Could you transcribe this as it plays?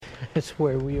That's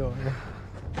where we are.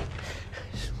 I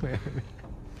swear.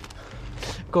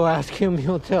 Go ask him,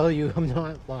 he'll tell you. I'm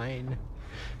not lying.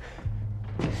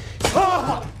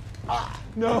 Ah!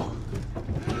 No!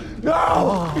 No!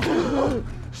 Oh.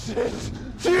 Shit!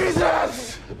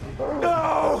 Jesus!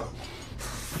 No!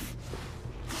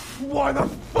 Why the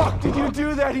fuck did you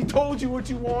do that? He told you what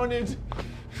you wanted.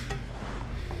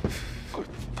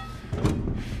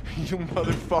 You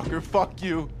motherfucker, fuck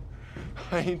you.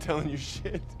 I ain't telling you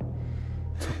shit.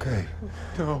 It's okay.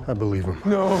 No. I believe him.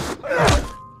 No.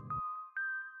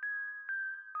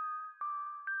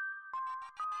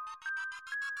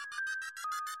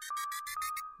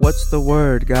 What's the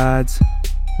word, gods?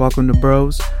 Welcome to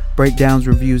Bros, Breakdowns,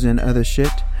 Reviews, and Other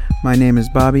Shit. My name is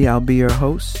Bobby, I'll be your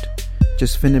host.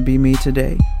 Just finna be me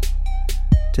today.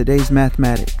 Today's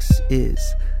mathematics is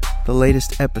the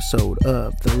latest episode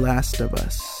of The Last of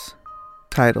Us,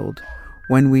 titled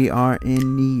When We Are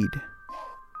in Need.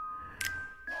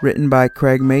 Written by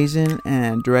Craig Mazin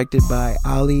and directed by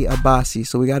Ali Abbasi.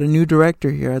 So we got a new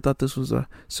director here. I thought this was a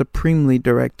supremely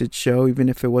directed show, even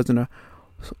if it wasn't a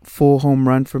full home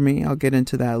run for me. I'll get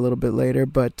into that a little bit later,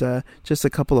 but just a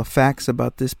couple of facts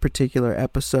about this particular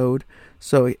episode.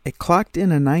 So it clocked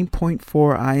in a 9.4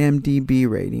 IMDb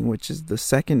rating, which is the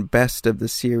second best of the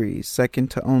series, second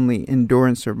to only Endure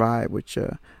and Survive, which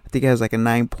I think it has like a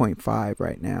 9.5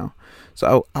 right now.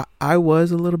 So I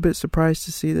was a little bit surprised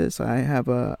to see this. I have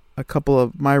a couple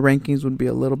of my rankings would be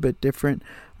a little bit different.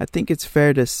 I think it's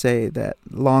fair to say that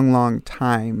long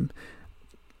times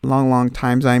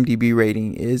IMDb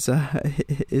rating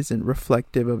isn't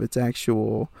reflective of its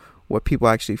actual what people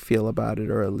actually feel about it,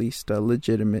 or at least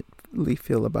legitimately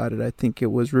feel about it. I think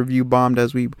it was review bombed,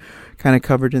 as we kind of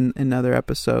covered in other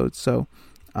episodes. So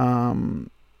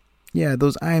yeah,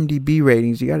 those IMDb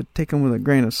ratings, you got to take them with a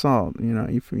grain of salt, you know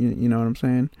what I'm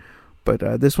saying.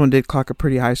 But this one did clock a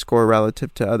pretty high score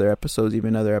relative to other episodes,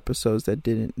 even other episodes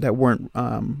that weren't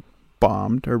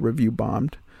bombed or review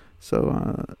bombed.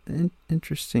 So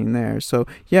interesting there. So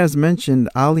yeah, as mentioned,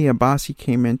 Ali Abbasi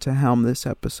came in to helm this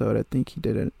episode. I think he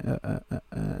did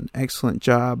an excellent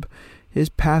job. His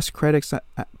past credits,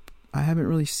 I haven't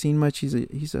really seen much.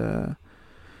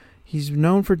 He's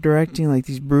known for directing like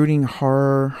these brooding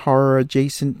horror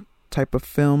adjacent type of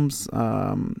films.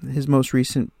 His most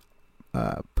recent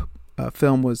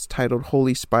film was titled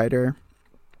Holy Spider.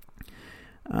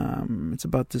 It's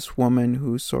about this woman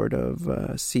who sort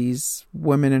of sees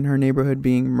women in her neighborhood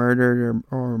being murdered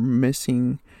or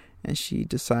missing, and she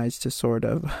decides to sort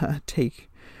of take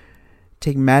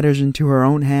matters into her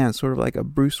own hands, sort of like a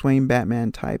Bruce Wayne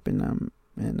Batman type.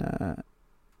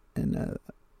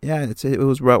 Yeah, it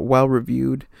was well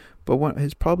reviewed. But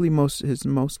his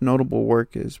most notable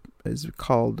work is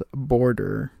called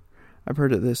Border. I've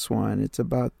heard of this one. It's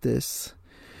about this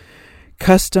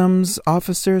customs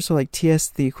officer, so like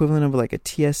the equivalent of like a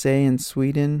TSA in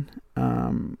Sweden,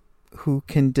 who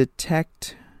can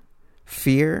detect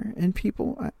fear in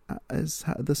people, as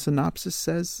the synopsis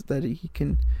says, that he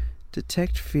can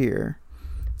detect fear,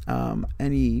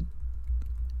 and he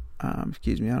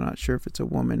excuse me, I'm not sure if it's a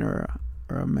woman or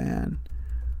a man.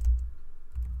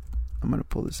 I'm gonna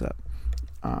pull this up.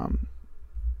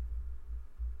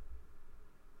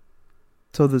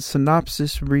 So the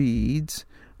synopsis reads: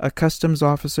 a customs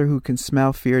officer who can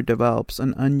smell fear develops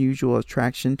an unusual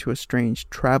attraction to a strange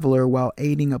traveler while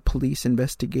aiding a police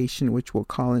investigation which will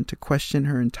call into question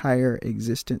her entire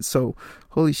existence. So,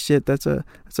 holy shit, that's a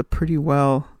pretty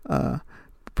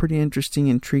pretty interesting,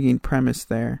 intriguing premise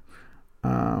there.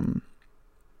 And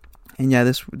yeah,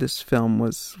 this film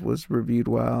was reviewed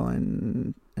well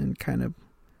and kind of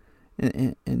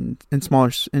in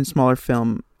smaller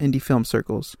indie film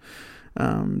circles.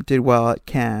 Did well at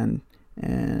Cannes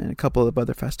and a couple of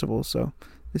other festivals. So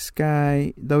this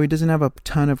guy, though he doesn't have a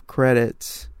ton of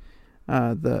credits,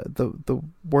 the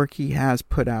work he has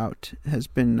put out has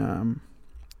been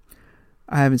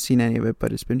I haven't seen any of it,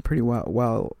 but it's been pretty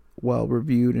well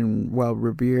reviewed and well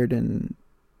revered. And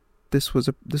this was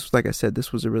like I said,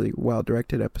 this was a really well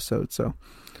directed episode. So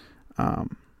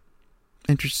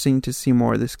interesting to see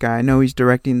more of this guy. I know he's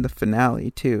directing the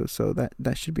finale too, so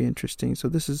that should be interesting. So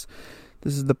this is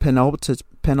the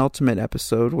penultimate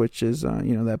episode, which is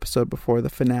the episode before the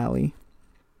finale.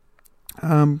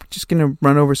 Just gonna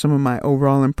run over some of my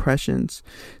overall impressions.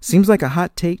 Seems like a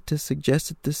hot take to suggest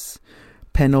that this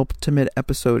penultimate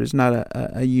episode is not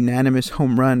a unanimous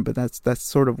home run, but that's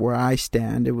sort of where I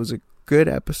stand. It was a good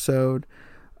episode.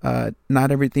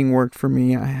 Not everything worked for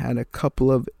me. I had a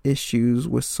couple of issues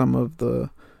with some of the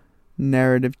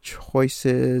narrative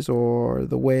choices, or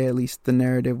the way at least the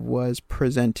narrative was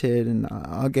presented, and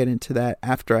I'll get into that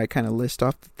after I kind of list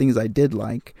off the things I did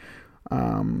like.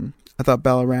 I thought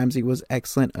Bella Ramsey was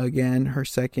excellent again, her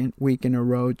second week in a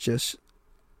row, just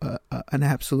an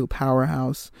absolute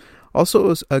powerhouse. Also, it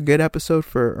was a good episode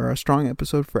or a strong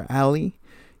episode for Allie.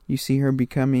 You see her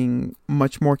becoming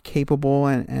much more capable,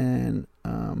 and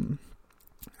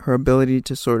her ability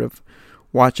to sort of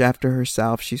watch after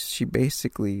herself. She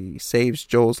basically saves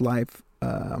Joel's life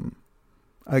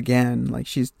again. Like,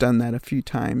 she's done that a few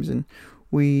times, and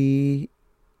we,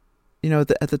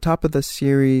 at the top of the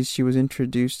series, she was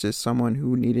introduced as someone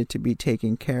who needed to be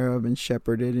taken care of and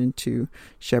shepherded to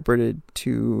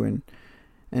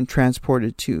and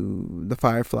transported to the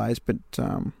Fireflies. But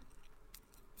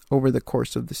over the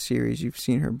course of the series, you've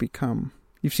seen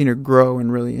her grow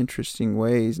in really interesting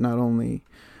ways, not only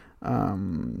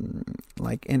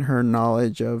like in her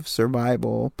knowledge of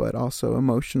survival, but also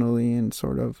emotionally, and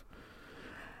sort of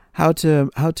who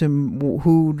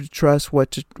to trust,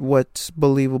 what's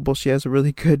believable. She has a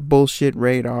really good bullshit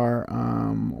radar,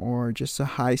 or just a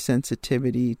high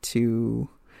sensitivity to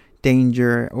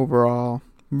danger overall.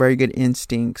 Very good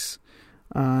instincts.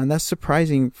 And that's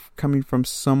surprising coming from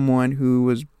someone who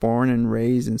was born and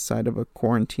raised inside of a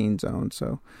quarantine zone.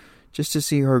 So just to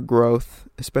see her growth,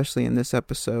 especially in this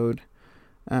episode,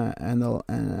 and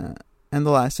the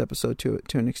last episode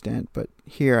to an extent, but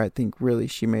here I think really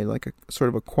she made like a sort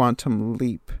of a quantum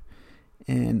leap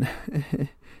in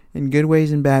good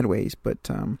ways and bad ways. But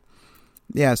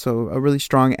yeah, so a really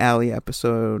strong Allie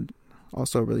episode,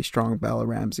 also a really strong Bella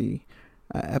Ramsey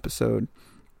episode.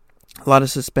 A lot of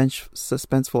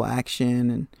suspenseful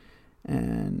action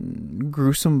and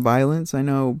gruesome violence. I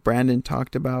know Brandon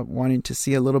talked about wanting to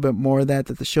see a little bit more of that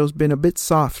the show's been a bit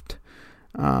soft.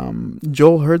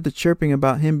 Joel heard the chirping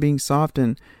about him being soft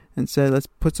and said, let's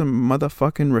put some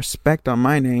motherfucking respect on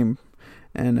my name.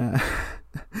 And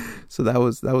so that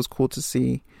was cool to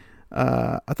see.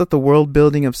 I thought the world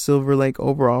building of Silver Lake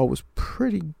overall was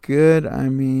pretty good. I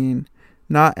mean,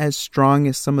 not as strong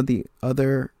as some of the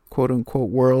other quote-unquote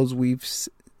worlds we've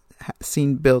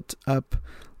seen built up,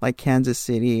 like Kansas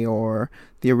City or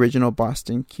the original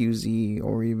Boston QZ,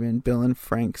 or even Bill and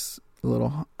Frank's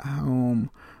little home,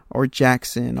 or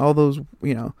Jackson. All those,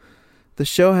 the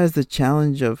show has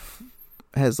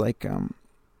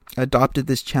adopted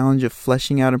this challenge of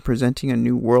fleshing out and presenting a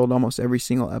new world almost every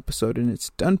single episode, and it's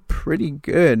done pretty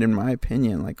good in my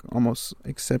opinion, like almost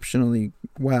exceptionally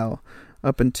well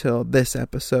up until this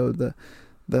episode.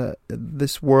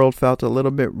 This world felt a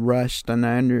little bit rushed, and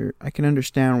I can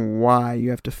understand why you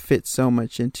have to fit so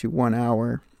much into 1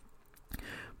 hour.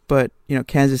 But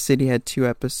Kansas City had 2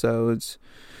 episodes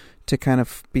to kind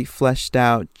of be fleshed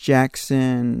out.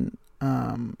 Jackson,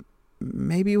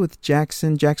 maybe with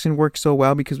Jackson worked so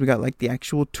well because we got like the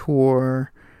actual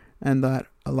tour, and that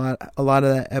a lot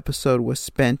of that episode was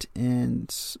spent in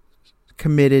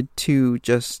committed to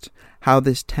just how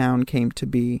this town came to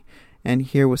be. And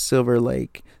here with Silver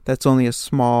Lake, that's only a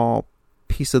small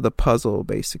piece of the puzzle,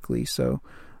 basically. So,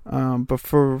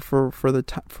 but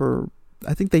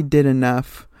I think they did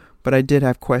enough. But I did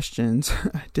have questions.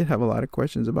 I did have a lot of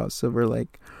questions about Silver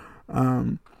Lake.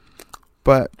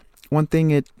 But one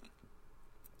thing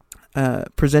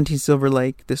presenting Silver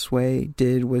Lake this way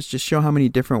did was just show how many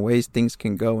different ways things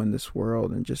can go in this world,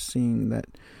 and just seeing that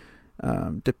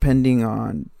depending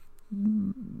on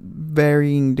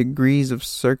varying degrees of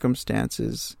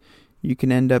circumstances, you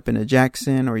can end up in a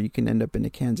Jackson, or you can end up in a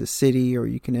Kansas City, or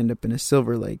you can end up in a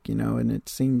Silver Lake, and it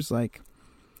seems like,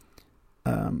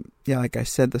 like I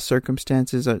said, the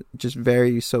circumstances are just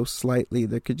vary so slightly.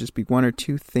 There could just be 1 or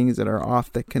 2 things that are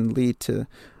off that can lead to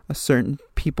a certain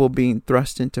people being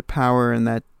thrust into power, and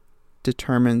that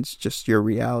determines just your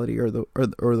reality, or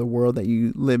the world that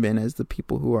you live in as the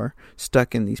people who are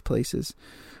stuck in these places.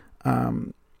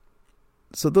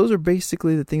 So those are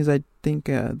basically the things I think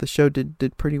the show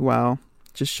did pretty well,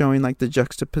 just showing like the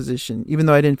juxtaposition. Even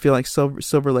though I didn't feel like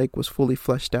Silver Lake was fully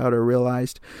fleshed out or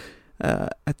realized,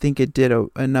 I think it did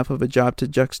enough of a job to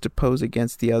juxtapose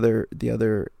against the other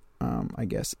I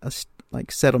guess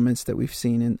like settlements that we've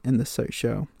seen in the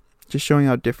show, just showing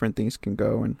how different things can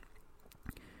go,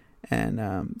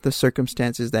 and the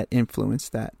circumstances that influence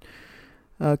that.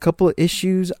 A couple of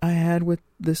issues I had with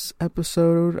this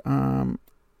episode.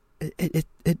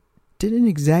 It didn't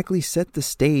exactly set the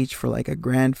stage for like a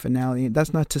grand finale.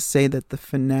 That's not to say that the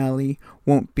finale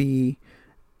won't be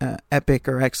epic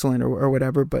or excellent or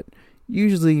whatever, but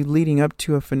usually leading up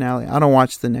to a finale, I don't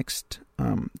watch the next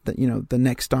the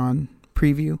next on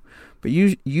preview, but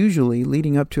usually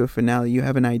leading up to a finale, you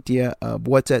have an idea of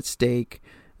what's at stake,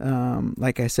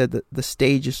 Like I said, the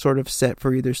stage is sort of set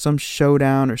for either some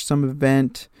showdown or some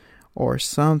event or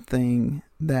something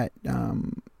that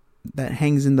that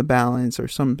hangs in the balance, or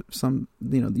some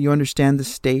you understand the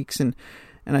stakes.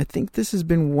 And I think this has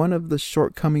been one of the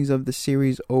shortcomings of the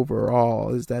series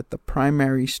overall, is that the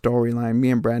primary storyline,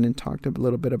 me and Brandon talked a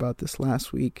little bit about this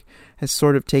last week, has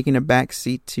sort of taken a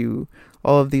backseat to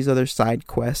all of these other side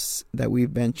quests that we've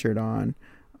ventured on.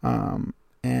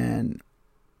 And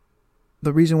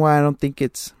the reason why I don't think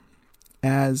it's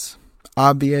as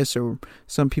obvious, or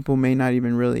some people may not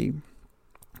even really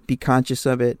be conscious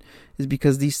of it, is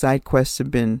because these side quests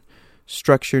have been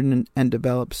structured and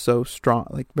developed so strong,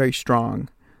 like very strong,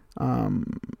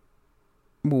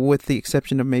 with the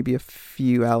exception of maybe a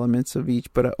few elements of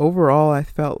each. But overall, I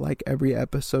felt like every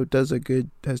episode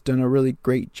has done a really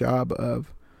great job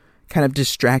of kind of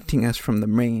distracting us from the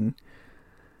main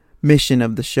mission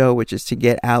of the show, which is to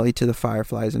get Allie to the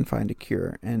Fireflies and find a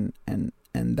cure. And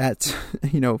that's,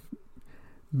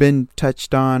 been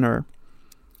touched on or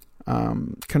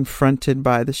confronted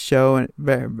by the show, and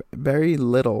very, very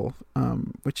little,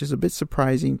 which is a bit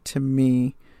surprising to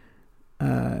me,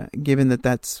 given that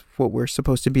that's what we're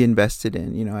supposed to be invested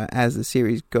in, as the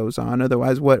series goes on.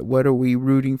 Otherwise, what are we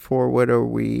rooting for? What are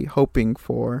we hoping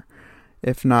for,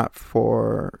 if not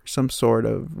for some sort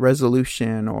of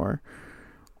resolution or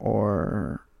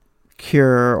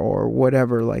cure or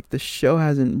whatever? Like, the show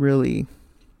hasn't really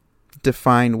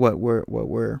defined what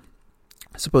we're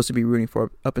supposed to be rooting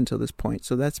for up until this point.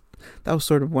 So that was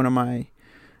sort of one of my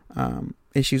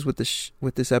issues with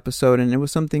this episode, and it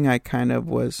was something I kind of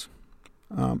was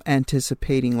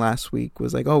anticipating last week.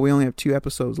 Was like, oh, we only have 2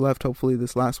 episodes left. Hopefully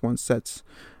this last one sets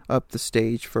up the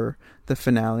stage for the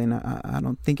finale, and I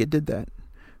don't think it did that,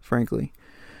 frankly.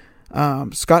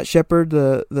 Scott Shepherd,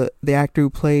 the actor who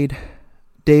played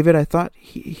David, I thought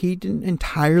he didn't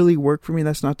entirely work for me.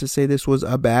 That's not to say this was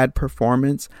a bad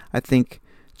performance. I think,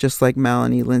 just like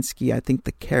Melanie Lynskey, I think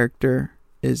the character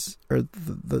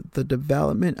the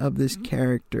development of this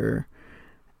character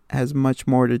has much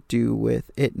more to do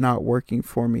with it not working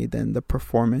for me than the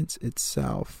performance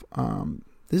itself.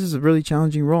 This is a really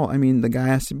challenging role. I mean, the guy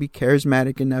has to be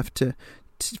charismatic enough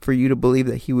for you to believe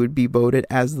that he would be voted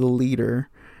as the leader,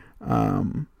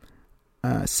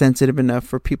 sensitive enough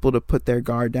for people to put their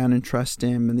guard down and trust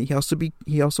him, and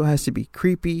he also has to be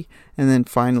creepy, and then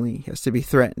finally he has to be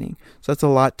threatening. So that's a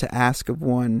lot to ask of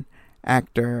one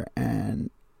actor, and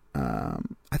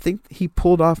I think he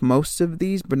pulled off most of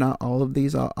these, but not all of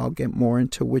these. I'll get more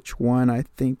into which one I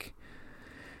think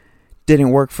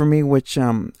didn't work for me, which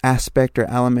aspect or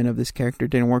element of this character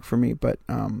didn't work for me. But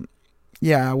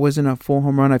yeah, it wasn't a full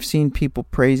home run. I've seen people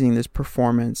praising this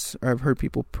performance, or I've heard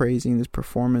people praising this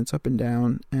performance up and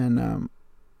down, and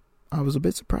I was a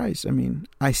bit surprised. I mean,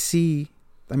 the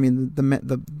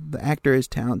actor is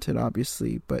talented,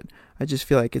 obviously, but I just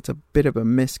feel like it's a bit of a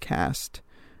miscast.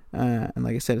 And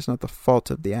like I said, it's not the fault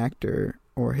of the actor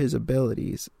or his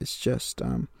abilities. It's just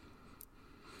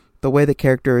the way the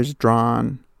character is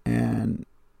drawn, and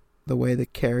the way the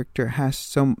character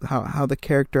how the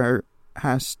character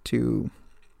has to,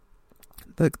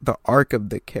 the arc of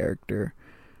the character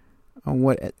and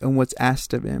what's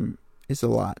asked of him is a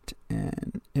lot,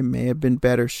 and it may have been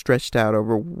better stretched out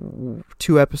over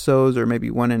 2 episodes or maybe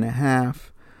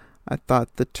 1.5. I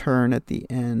thought the turn at the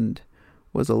end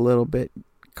was a little bit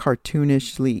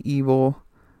cartoonishly evil,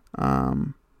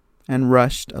 and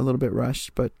a little bit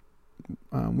rushed, but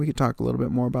we could talk a little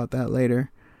bit more about that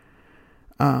later.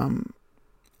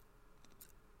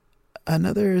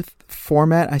 Another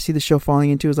format I see the show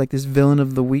falling into is like this villain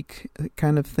of the week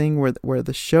kind of thing, where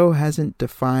the show hasn't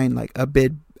defined like a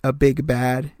big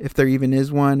bad, if there even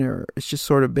is one, or it's just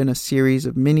sort of been a series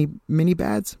of mini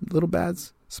bads, little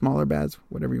bads, smaller bads,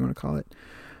 whatever you want to call it.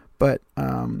 But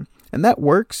and that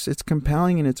works. It's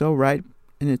compelling in its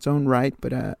own right,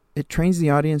 but it trains the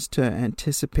audience to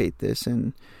anticipate this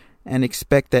and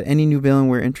expect that any new villain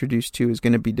we're introduced to is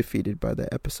going to be defeated by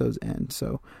the episode's end.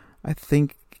 So I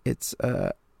think it's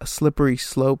a slippery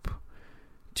slope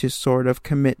to sort of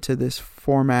commit to this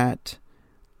format,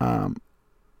 and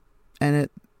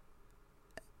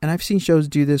I've seen shows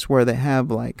do this where they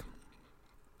have like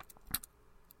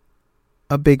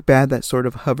a big bad that sort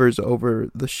of hovers over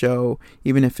the show,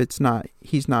 even if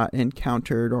he's not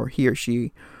encountered, or he or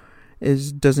she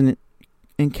doesn't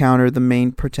encounter the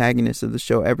main protagonist of the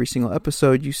show every single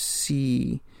episode. You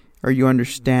see, or you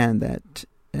understand that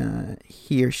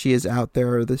he or she is out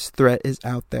there, or this threat is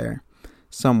out there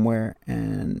somewhere,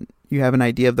 and you have an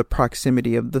idea of the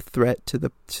proximity of the threat to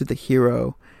the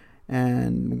hero,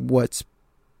 and what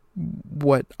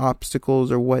what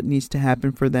obstacles or what needs to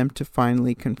happen for them to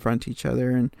finally confront each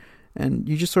other, and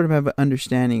you just sort of have an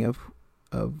understanding of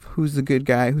who's the good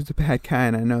guy, who's the bad guy.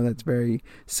 And I know that's very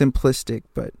simplistic,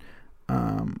 but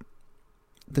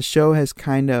the show has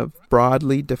kind of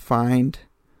broadly defined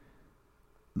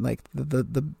like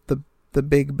the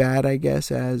big bad, I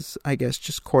guess, as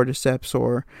just cordyceps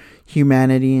or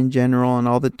humanity in general, and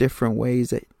all the different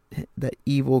ways that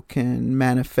evil can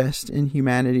manifest in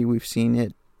humanity. We've seen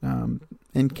it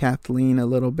in Kathleen a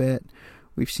little bit.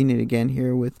 We've seen it again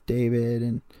here with David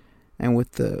and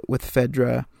with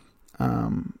Fedra.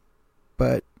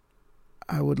 But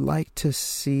I would like to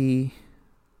see,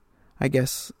 I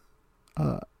guess,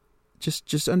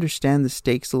 just understand the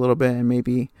stakes a little bit, and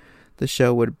maybe the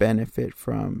show would benefit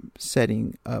from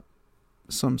setting up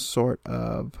some sort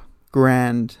of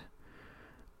grand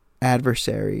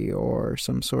adversary or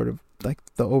some sort of like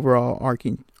the overall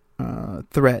arcing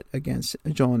threat against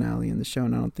Joel and Allie in the show,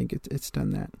 and I don't think it's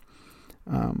done that.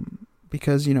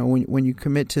 Because, you know, when you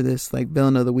commit to this like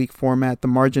villain of the week format, the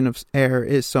margin of error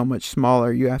is so much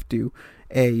smaller. You have to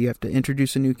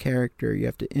introduce a new character, you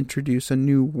have to introduce a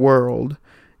new world,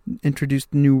 introduce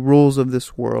new rules of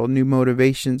this world, new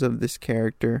motivations of this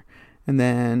character, and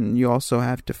then you also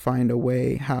have to find a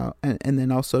way how, and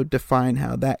then also define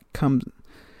how that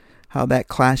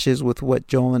clashes with what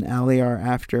Joel and Allie are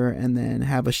after, and then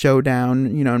have a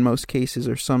showdown, you know, in most cases,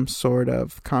 or some sort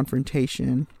of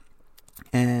confrontation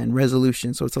and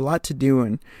resolution. So it's a lot to do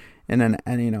in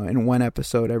one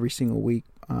episode every single week.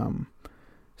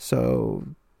 So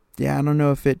yeah, I don't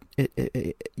know if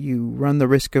you run the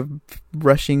risk of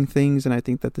rushing things, and I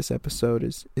think that this episode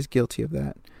is guilty of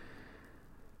that.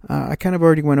 I kind of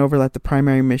already went over that the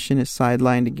primary mission is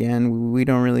sidelined again. We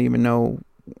don't really even know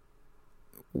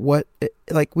we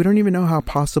don't even know how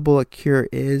possible a cure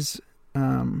is.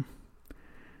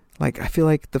 I feel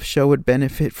like the show would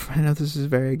benefit from, I know this is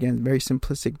very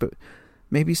simplistic, but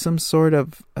maybe some sort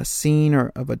of a scene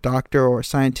or of a doctor or a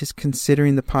scientist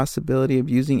considering the possibility of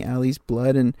using Allie's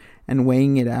blood and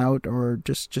weighing it out, or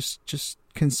just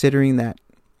considering that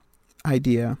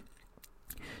idea,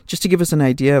 just to give us an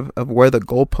idea of where the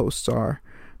goalposts are,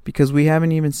 because we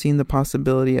haven't even seen the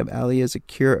possibility of Allie as a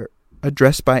cure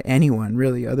addressed by anyone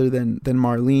really other than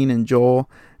Marlene and Joel,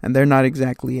 and they're not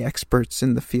exactly experts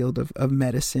in the field of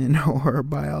medicine or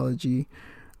biology.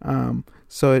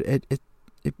 So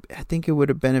I think it would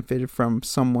have benefited from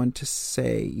someone to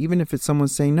say, even if it's someone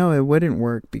saying, no, it wouldn't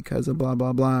work because of blah,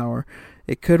 blah, blah, or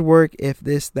it could work if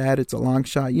this, that, it's a long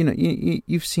shot. You know,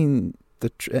 you've seen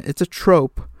it's a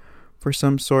trope for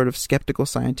some sort of skeptical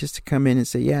scientist to come in and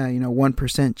say, yeah,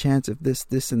 1% chance if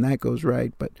this and that goes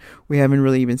right. But we haven't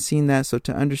really even seen that. So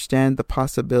to understand the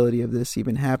possibility of this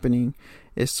even happening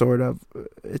is sort of,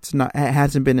 it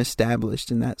hasn't been established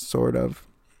in that sort of,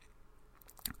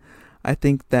 I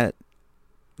think that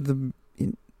the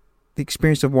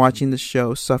experience of watching the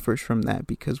show suffers from that,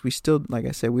 because we still, like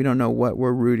I said, we don't know what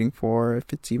we're rooting for,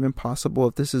 if it's even possible,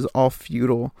 if this is all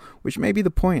futile, which may be the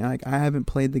point. Like, I haven't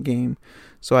played the game,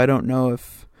 so I don't know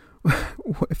if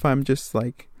I'm just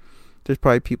like, there's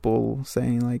probably people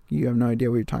saying like, you have no idea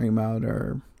what you're talking about,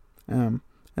 or and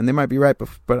they might be right,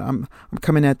 but I'm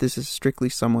coming at this as strictly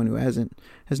someone who has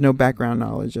no background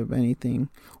knowledge of anything,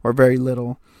 or very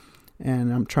little,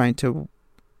 and I'm trying to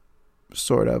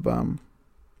sort of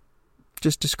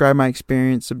just describe my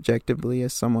experience subjectively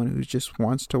as someone who just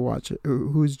wants to watch it, or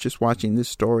who's just watching this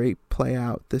story play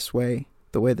out this way,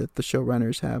 the way that the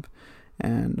showrunners have.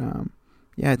 And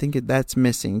I think that's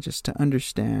missing, just to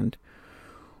understand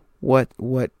what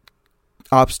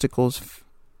obstacles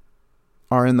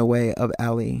are in the way of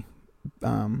Allie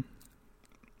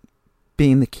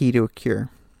being the key to a cure.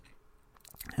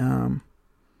 And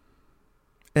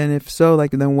if so,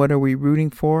 like, then what are we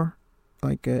rooting for?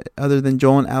 Like, other than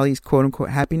Joel and Allie's quote unquote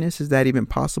happiness, is that even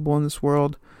possible in this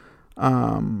world?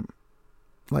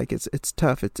 Like, it's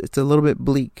tough. It's a little bit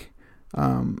bleak.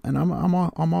 And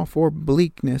I'm all for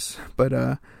bleakness,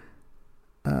 but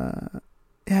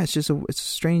it's a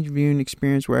strange viewing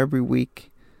experience where every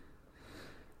week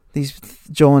these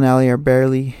Joel and Allie are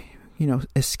barely,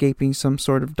 escaping some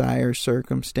sort of dire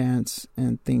circumstance,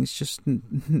 and things just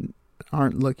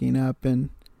aren't looking up,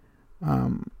 and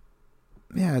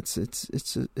it's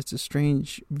a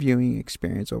strange viewing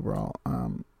experience overall.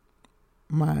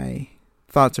 My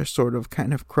thoughts are sort of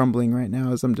kind of crumbling right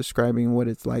now as I'm describing what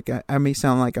it's like. I may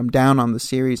sound like I'm down on the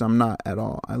series. I'm not at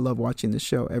all. I love watching the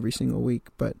show every single week,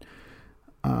 but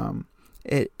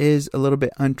it is a little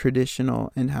bit untraditional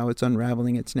in how it's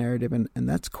unraveling its narrative, and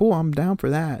that's cool. I'm down for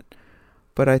that.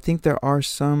 But I think there are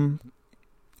some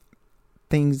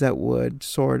things that would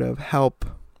sort of help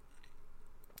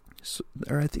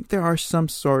or I think there are some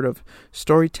sort of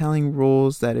storytelling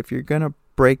rules that if you're going to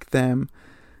break them,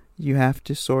 you have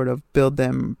to sort of build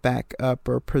them back up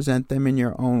or present them in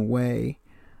your own way.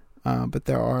 But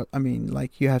there are, I mean,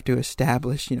 like you have to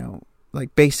establish, you know,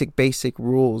 like basic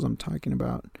rules I'm talking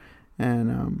about.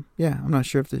 And yeah, I'm not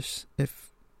sure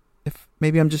if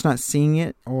maybe I'm just not seeing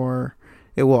it, or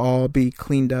it will all be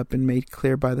cleaned up and made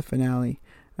clear by the finale.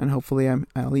 And hopefully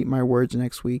I'll eat my words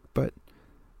next week, but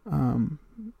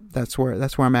that's where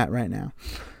I'm at right now.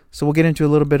 So we'll get into a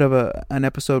little bit of an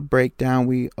episode breakdown.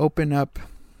 We open up,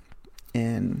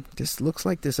 and this looks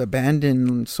like this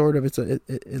abandoned sort of.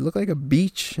 It looked like a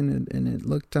beach, and it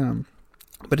looked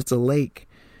but it's a lake.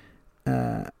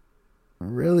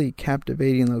 Really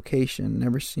captivating location.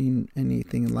 Never seen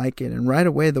anything like it. And right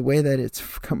away, the way that it's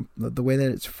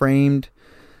framed,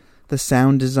 the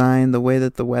sound design, the way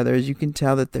that the weather is, you can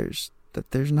tell that there's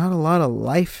not a lot of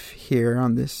life here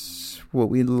on this, what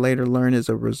we later learn is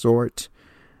a resort.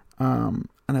 And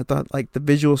I thought like the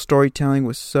visual storytelling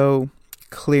was so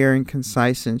clear and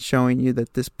concise in showing you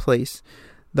that this place,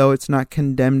 though it's not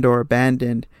condemned or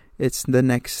abandoned, it's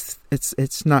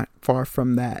not far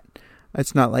from that.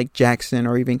 It's not like Jackson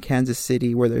or even Kansas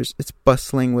City where it's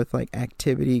bustling with like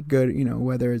activity, good, you know,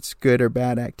 whether it's good or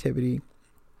bad activity.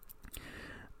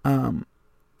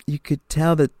 You could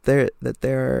tell that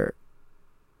there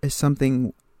is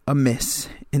something amiss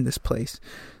in this place.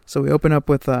 So we open up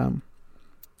with we're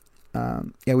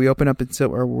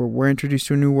introduced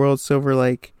to a new world, Silver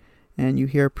Lake, and you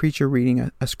hear a preacher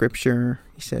reading a scripture.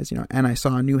 He says, you know, and I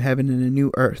saw a new heaven and a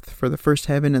new earth, for the first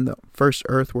heaven and the first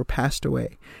earth were passed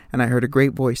away. And I heard a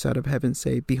great voice out of heaven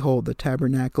say, behold, the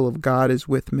tabernacle of God is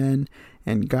with men,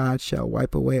 and God shall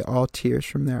wipe away all tears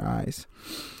from their eyes.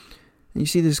 And you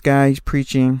see this guy, he's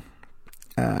preaching,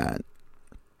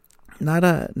 not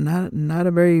a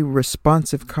very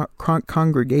responsive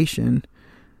congregation.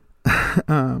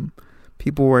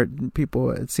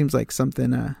 People, it seems like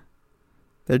something,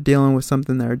 they're dealing with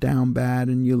something, they're down bad,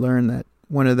 and you learn that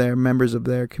one of their members of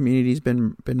their community's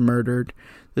been murdered.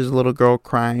 There's a little girl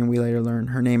crying. We later learn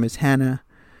her name is Hannah.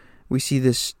 We see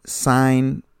this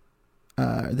sign,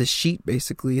 this sheet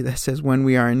basically, that says, when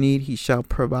we are in need, he shall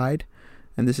provide.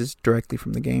 And this is directly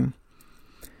from the game.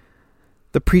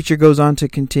 The preacher goes on to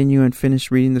continue and finish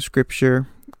reading the scripture,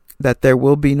 that there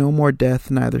will be no more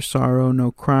death, neither sorrow,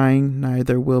 no crying,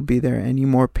 neither will be there any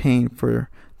more pain, for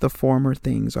the former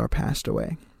things are passed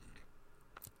away.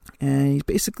 And he's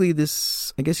basically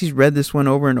this, I guess he's read this one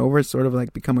over and over. It's sort of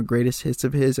like become a greatest hits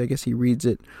of his. I guess he reads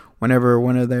it whenever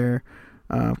one of their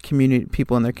community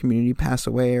people in their community pass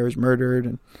away or is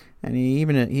murdered. And he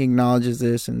acknowledges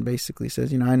this and basically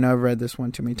says, you know, I know I've read this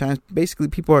one too many times. Basically,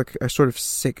 people are sort of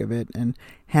sick of it. And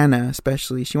Hannah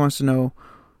especially, she wants to know,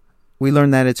 we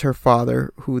learn that it's her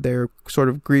father who they're sort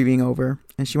of grieving over.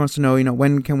 And she wants to know, you know,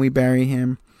 when can we bury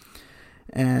him?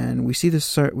 And we see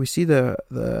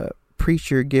the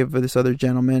preacher give this other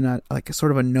gentleman like a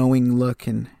sort of a knowing look,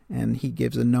 and he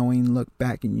gives a knowing look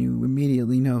back, and you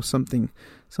immediately know something's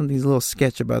a little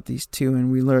sketch about these two.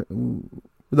 And we learn,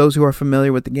 those who are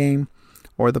familiar with the game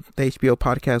or the HBO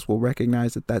podcast will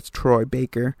recognize that that's Troy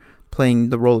Baker playing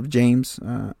the role of James.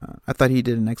 I thought he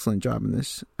did an excellent job in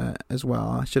this as well.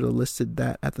 I should have listed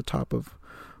that at the top of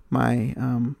my,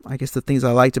 I guess the things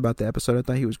I liked about the episode. I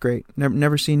thought he was great.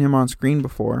 Never seen him on screen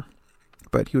before,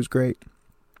 but he was great.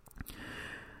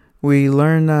 We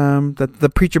learn that the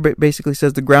preacher basically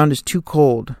says the ground is too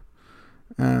cold.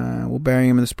 We'll bury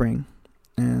him in the spring,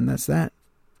 and that's that.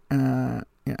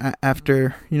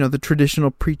 After, you know, the traditional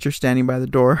preacher standing by the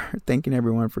door, thanking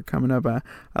everyone for coming up. I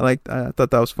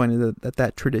thought that was funny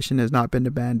that tradition has not been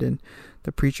abandoned.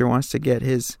 The preacher wants to get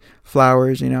his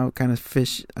flowers, you know, kind of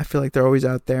fish. I feel like they're always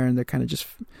out there, and they're kind of just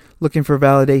looking for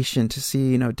validation to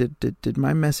see, you know, did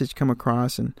my message come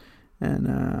across, and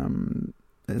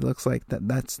it looks like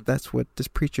that's what this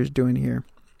preacher's doing here.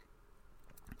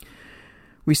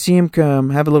 We see him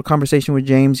have a little conversation with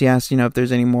James. He asks, you know, if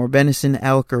there's any more venison,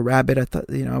 elk, or rabbit. I thought,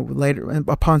 you know, later,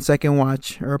 upon second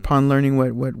watch, or upon learning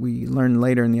what we learned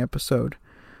later in the episode,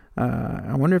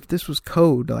 I wonder if this was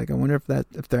code. Like, I wonder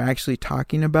if they're actually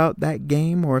talking about that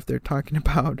game, or if they're talking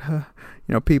about, you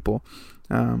know, people.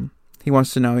 He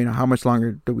wants to know, you know, how much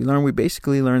longer do we learn? We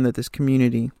basically learn that this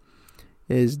community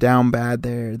is down bad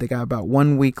there. They got about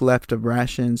 1 week left of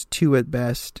rations, 2 at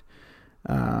best.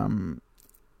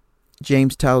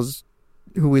 James tells,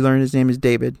 who we learn his name is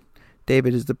David.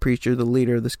 David is the preacher, the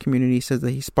leader of this community. He says that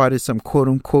he spotted some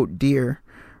quote-unquote deer,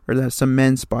 or that some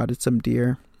men spotted some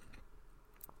deer,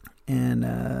 and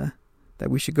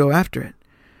that we should go after it.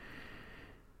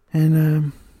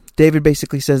 And David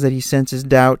basically says that he senses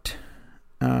doubt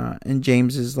in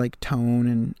James's like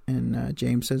tone, and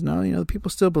James says, no, the people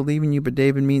still believe in you, but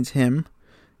David means him.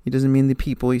 He doesn't mean the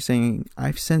people. He's saying,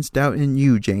 I've sensed doubt in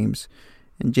you, James.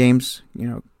 And James,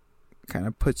 kind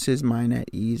of puts his mind at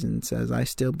ease and says, I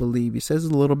still believe. He says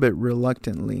it a little bit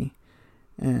reluctantly.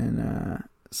 And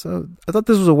so I thought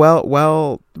this was a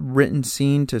well written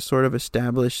scene to sort of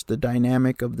establish the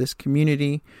dynamic of this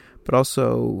community, but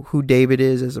also who David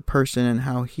is as a person and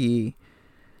how he,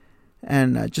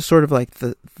 and just sort of like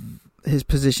his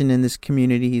position in this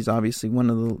community. He's obviously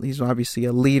he's obviously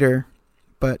a leader,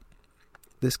 but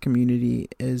this community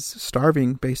is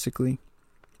starving basically.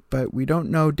 But we don't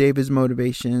know David's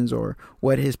motivations or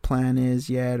what his plan is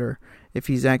yet, or if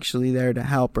he's actually there to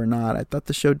help or not. I thought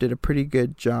the show did a pretty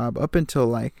good job up until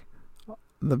like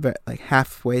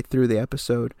halfway through the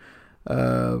episode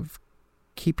of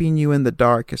keeping you in the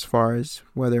dark as far as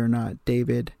whether or not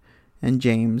David and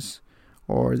James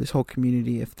or this whole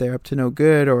community, if they're up to no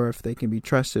good or if they can be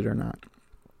trusted or not.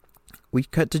 We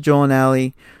cut to Joel and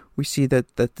Allie. We see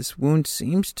that this wound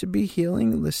seems to be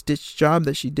healing. The stitch job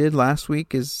that she did last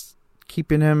week is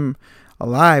keeping him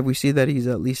alive. We see that he's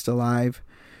at least alive.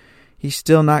 He's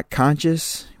still not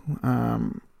conscious.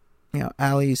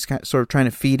 Allie's sort of trying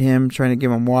to feed him, trying to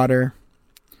give him water.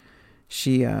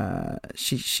 She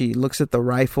looks at the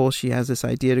rifle. She has this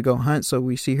idea to go hunt, so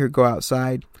we see her go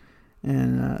outside.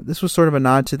 And this was sort of a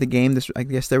nod to the game. I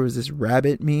guess there was this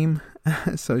rabbit meme.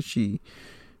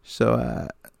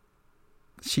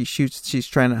 She shoots. She's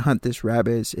trying to hunt this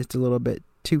rabbit. It's a little bit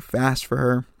too fast for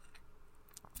her.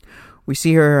 We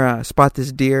see her spot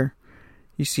this deer.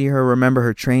 You see her remember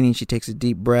her training. She takes a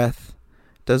deep breath,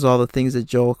 does all the things that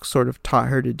Joel sort of taught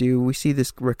her to do. We see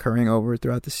this recurring over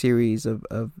throughout the series of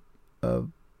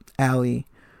Allie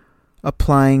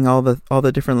applying all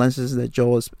the different lenses that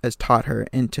Joel has taught her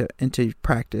into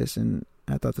practice. And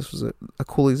I thought this was a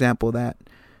cool example of that.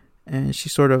 And she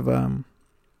sort of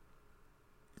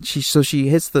she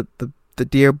hits the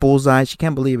deer bullseye. She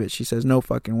can't believe it. She says, no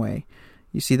fucking way.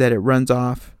 You see that it runs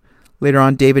off. Later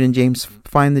on, David and James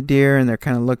find the deer, and they're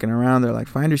kind of looking around. They're like,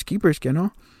 finders keepers,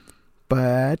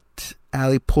 But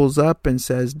Allie pulls up and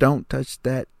says, don't touch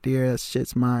that deer. That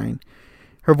shit's mine.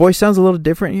 Her voice sounds a little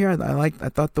different here. I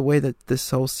thought the way that this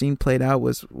whole scene played out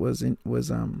was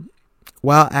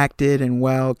well acted and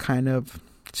well kind of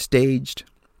staged.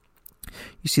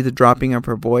 You see the dropping of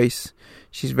her voice.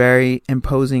 She's very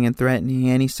imposing and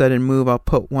threatening. Any sudden move, I'll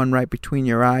put one right between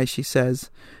your eyes, she says.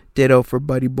 Ditto for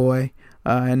Buddy Boy.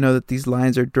 I know that these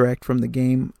lines are direct from the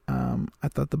game. I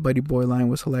thought the Buddy Boy line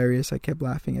was hilarious. I kept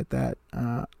laughing at that.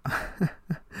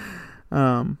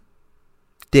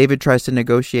 David tries to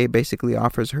negotiate, basically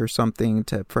offers her something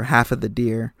for half of the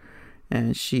deer.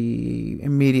 And she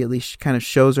immediately kind of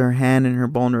shows her hand and her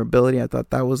vulnerability. I thought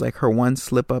that was like her one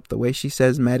slip up. The way she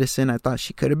says medicine, I thought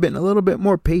she could have been a little bit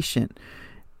more patient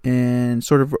and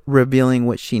sort of revealing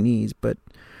what she needs. But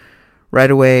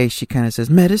right away, she kind of says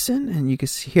medicine, and you can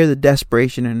hear the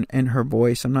desperation in her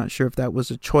voice. I'm not sure if that was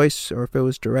a choice or if it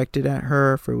was directed at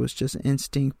her, if it was just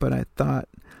instinct. But I thought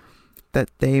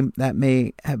that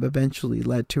may have eventually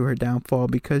led to her downfall,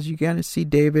 because you kind of see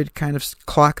David kind of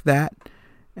clock that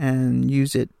and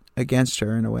use it against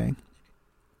her in a way.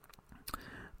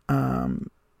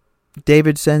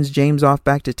 David sends James off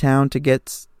back to town to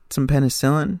get some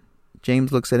penicillin.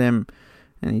 James looks at him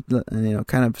and he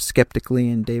kind of skeptically,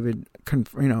 and David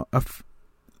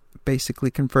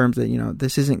basically confirms that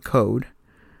this isn't code.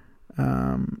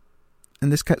 And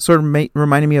this sort of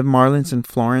reminded me of Marlins and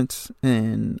Florence,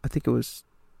 and I think it was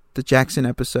the Jackson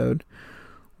episode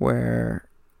where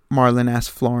Marlon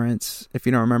asked Florence. If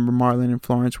you don't remember, Marlon and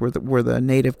Florence were the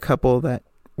native couple that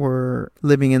were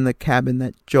living in the cabin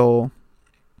that Joel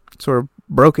sort of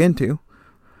broke into.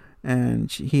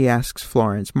 And he asks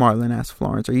Florence, Marlon asks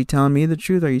Florence, are you telling me the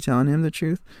truth? Are you telling him the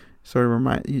truth? Sort of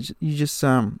remind you just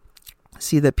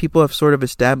see that people have sort of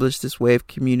established this way of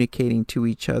communicating to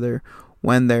each other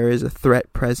when there is a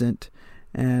threat present,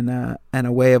 and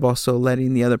a way of also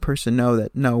letting the other person know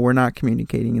that no, we're not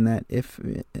communicating in that.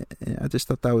 I just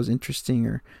thought that was interesting,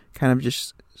 or kind of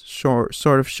just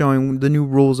sort of showing the new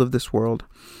rules of this world.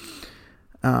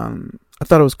 I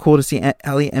thought it was cool to see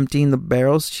Ellie emptying the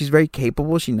barrels. She's very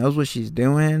capable. She knows what she's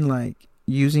doing, like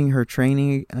using her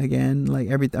training again. Like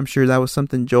I'm sure that was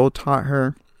something Joel taught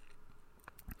her.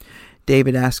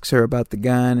 David asks her about the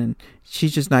gun, and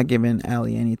she's just not giving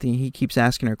Allie anything. He keeps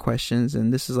asking her questions,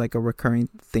 and this is like a recurring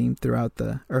theme throughout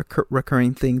the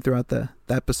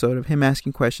episode of him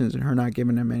asking questions and her not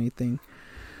giving him anything.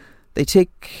 They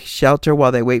take shelter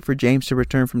while they wait for James to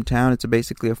return from town. It's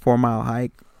basically a 4-mile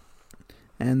hike,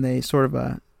 and they sort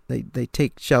of they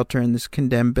take shelter in this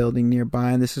condemned building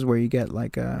nearby, and this is where you get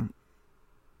like a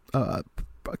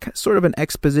sort of an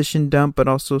exposition dump, but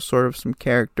also sort of some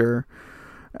character,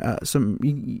 I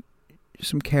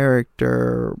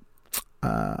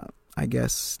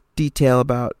guess, detail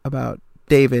about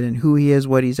David and who he is,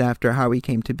 what he's after, how he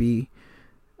came to be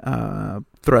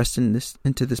thrust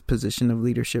into this position of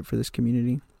leadership for this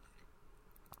community.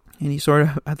 And he sort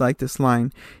of, I like this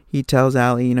line. He tells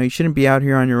Allie, you shouldn't be out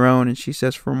here on your own. And she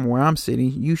says, from where I'm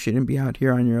sitting, you shouldn't be out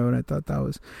here on your own. I thought that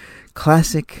was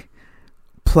classic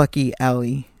plucky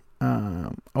Allie.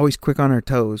 Always quick on her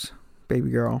toes,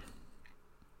 baby girl.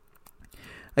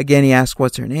 Again, he asks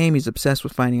what's her name. He's obsessed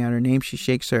with finding out her name. She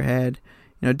shakes her head.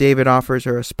 David offers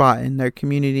her a spot in their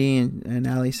community, and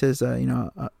Allie says,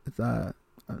 you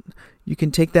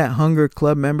can take that Hunger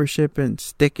Club membership and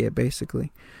stick it,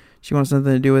 basically. She wants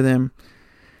nothing to do with him.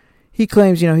 He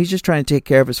claims, he's just trying to take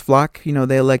care of his flock.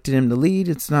 They elected him to lead.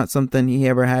 It's not something he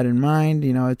ever had in mind.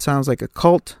 It sounds like a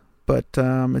cult, but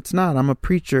it's not. I'm a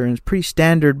preacher, and it's pretty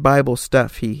standard Bible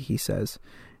stuff, he says.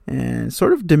 And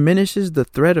sort of diminishes the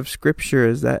threat of Scripture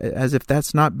as if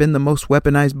that's not been the most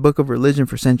weaponized book of religion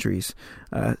for centuries.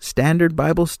 Standard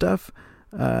Bible stuff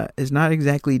is not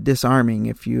exactly disarming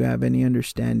if you have any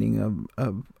understanding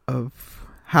of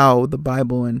how the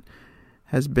Bible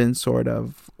has been sort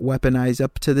of weaponized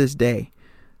up to this day.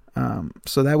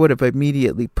 So that would have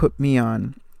immediately put me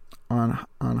on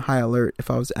high alert if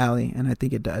I was Allie, and I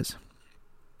think it does.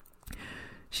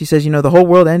 She says, the whole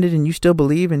world ended and you still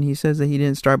believe? And he says that he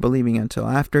didn't start believing until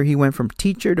after he went from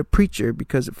teacher to preacher,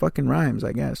 because it fucking rhymes,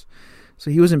 I guess.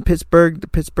 So he was in Pittsburgh, the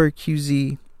Pittsburgh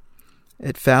QZ.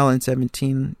 It fell in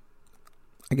 17.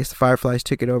 I guess the Fireflies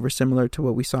took it over, similar to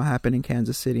what we saw happen in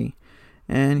Kansas City.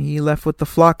 And he left with the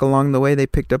flock. Along the way, they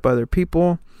picked up other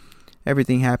people.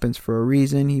 Everything happens for a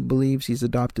reason. He believes he's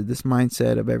adopted this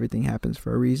mindset of everything happens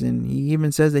for a reason. He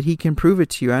even says that he can prove it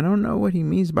to you. I don't know what he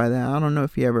means by that. I don't know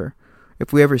if we ever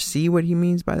see what he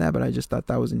means by that, but I just thought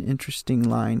that was an interesting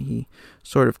line he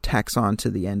sort of tacks on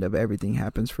to the end of everything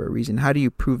happens for a reason. How do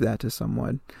you prove that to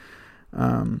someone?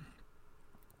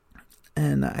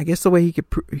 And I guess the way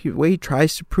he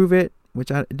tries to prove it, which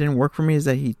it didn't work for me, is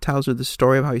that he tells her the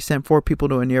story of how he sent 4 people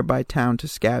to a nearby town to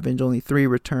scavenge. Only 3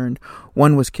 returned.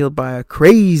 1 was killed by a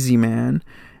crazy man,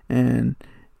 and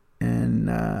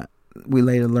we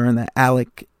later learn that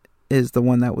Alec is the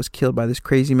one that was killed by this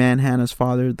crazy man, Hannah's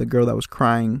father, the girl that was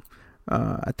crying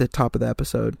at the top of the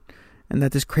episode, and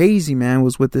that this crazy man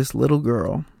was with this little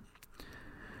girl.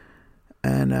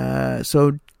 And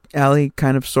so Allie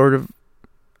kind of sort of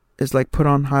is like put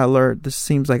on high alert. This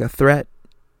seems like a threat.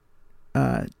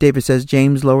 David says,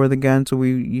 James, lower the gun. So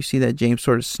you see that James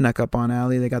sort of snuck up on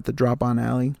Allie. They got the drop on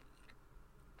Allie.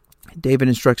 David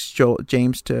instructs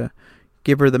James to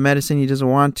give her the medicine. He doesn't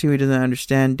want to. He doesn't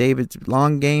understand David's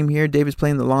long game here. David's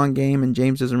playing the long game, and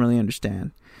James doesn't really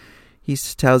understand. He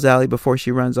tells Allie before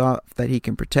she runs off that he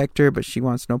can protect her, but she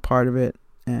wants no part of it,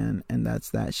 and that's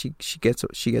that. She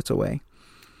gets away.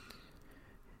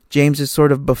 James is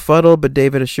sort of befuddled, but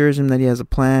David assures him that he has a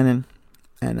plan,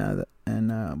 and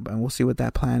we'll see what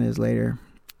that plan is later.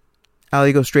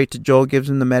 Allie goes straight to Joel, gives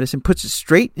him the medicine, puts it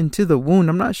straight into the wound.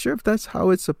 I'm not sure if that's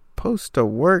how it's supposed to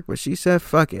work, but she said,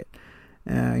 fuck it.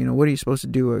 What are you supposed to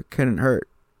do? It couldn't hurt.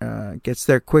 Gets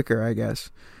there quicker, I guess.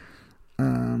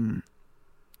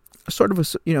 Sort of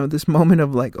this moment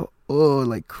of like,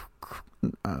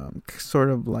 sort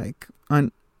of like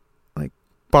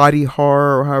body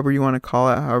horror, or however you want to call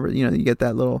it. However, you get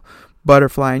that little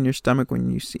butterfly in your stomach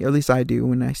when you see, or at least I do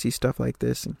when I see stuff like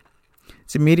this. And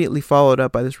it's immediately followed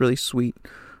up by this really sweet,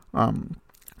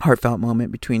 heartfelt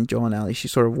moment between Joel and Allie. She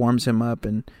sort of warms him up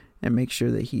and makes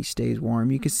sure that he stays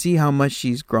warm. You can see how much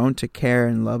she's grown to care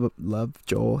and love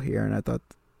Joel here. And I thought,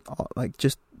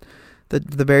 just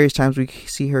the various times we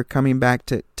see her coming back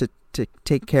to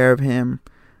take care of him,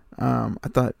 I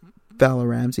thought Bella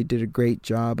Ramsey did a great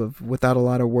job of, without a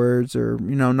lot of words or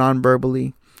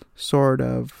non-verbally, sort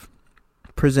of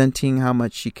presenting how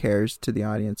much she cares to the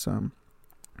audience. And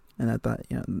I thought,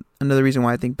 another reason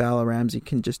why I think Bella Ramsey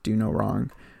can just do no wrong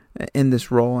in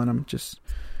this role, and I'm just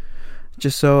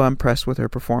so impressed with her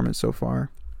performance so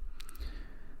far.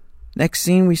 Next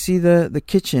scene, we see the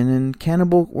kitchen and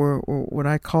cannibal, or what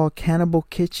I call cannibal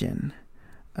kitchen.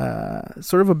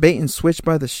 Sort of a bait and switch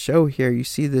by the show here. You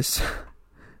see this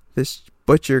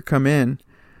butcher come in.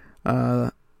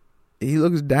 He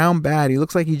looks down bad. He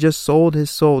looks like he just sold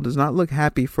his soul. Does not look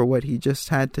happy for what he just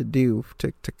had to do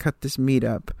to cut this meat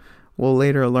up. We'll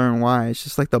later learn why. It's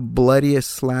just like the bloodiest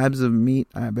slabs of meat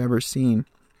I've ever seen.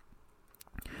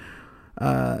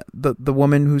 The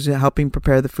woman who's helping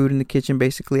prepare the food in the kitchen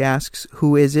basically asks,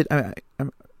 "Who is it?"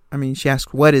 I mean, she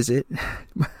asked, what is it?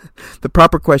 The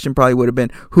proper question probably would have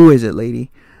been, who is it, lady?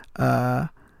 And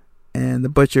the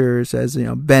butcher says,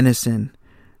 venison.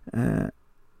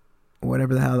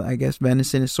 Whatever the hell, I guess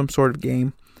venison is some sort of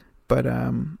game. But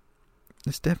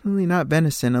it's definitely not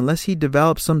venison unless he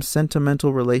develops some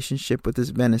sentimental relationship with this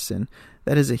venison.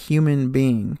 That is a human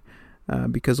being.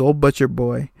 Because old butcher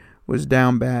boy was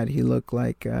down bad. He looked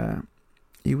like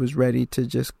he was ready to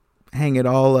just hang it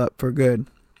all up for good.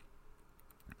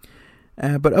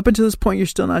 But up until this point, you're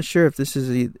still not sure if this is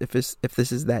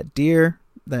that deer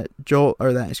that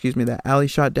that Allie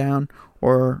shot down,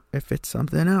 or if it's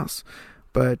something else.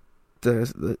 But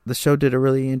the show did a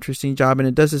really interesting job, and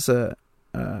it does this a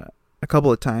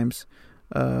couple of times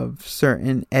of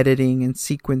certain editing and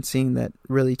sequencing that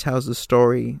really tells the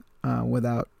story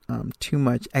without too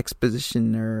much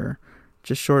exposition, or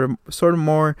just sort of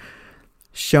more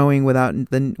showing without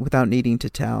needing to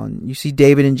tell. And you see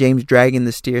David and James dragging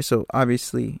the steer, so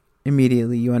obviously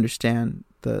immediately you understand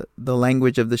the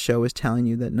language of the show is telling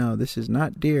you that no, this is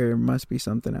not deer, it must be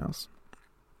something else.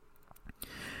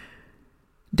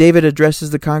 David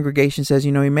addresses the congregation, says,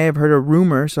 he may have heard a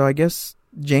rumor, so I guess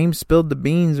James spilled the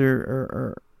beans,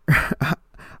 or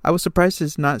I was surprised to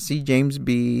not see James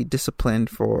be disciplined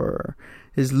for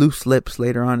his loose lips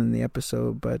later on in the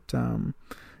episode, but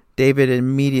David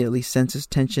immediately senses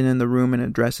tension in the room and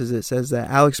addresses it, says that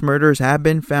Alec's murderers have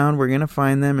been found, we're going to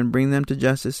find them and bring them to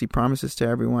justice, he promises to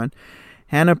everyone.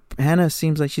 Hannah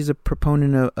seems like she's a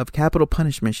proponent of capital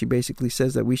punishment. She basically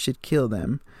says that we should kill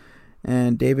them,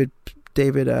 and David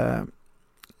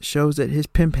shows that his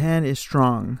pimp hand is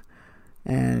strong,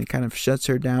 and kind of shuts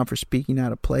her down for speaking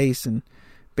out of place, and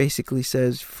basically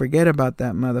says, forget about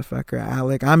that motherfucker,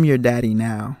 Alec. I'm your daddy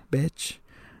now, bitch.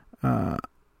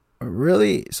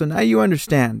 Really? So now you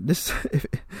understand.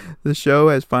 The show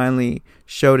has finally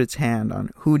showed its hand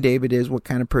on who David is, what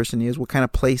kind of person he is, what kind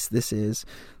of place this is.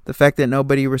 The fact that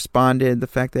nobody responded, the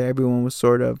fact that everyone was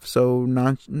sort of so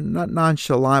not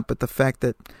nonchalant, but the fact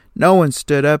that no one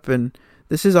stood up, and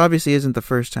this obviously isn't the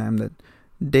first time that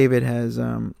David has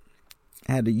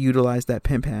had to utilize that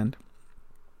pimp hand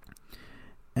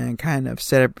and kind of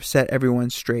set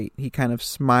everyone straight. He kind of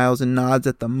smiles and nods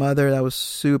at the mother. That was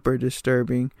super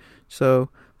disturbing. So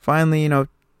finally,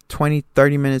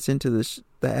 20-30 minutes into the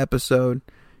episode,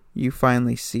 you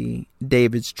finally see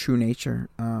David's true nature.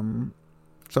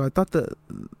 So I thought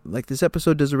this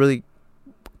episode does a really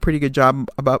pretty good job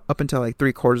about up until like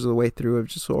 3/4 of the way through of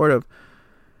just sort of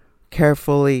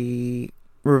carefully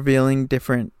revealing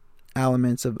different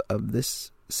elements of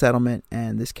this settlement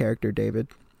and this character David.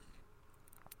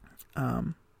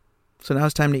 So now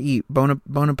it's time to eat. Bon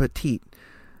appetit.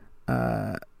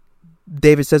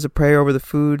 David says a prayer over the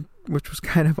food, which was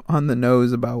kind of on the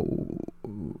nose about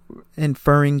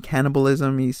inferring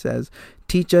cannibalism. He says,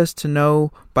 teach us to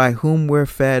know by whom we're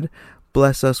fed.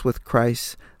 Bless us with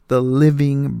Christ, the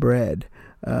living bread.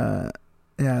 I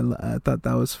thought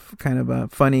that was kind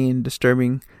of funny and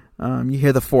disturbing. You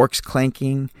hear the forks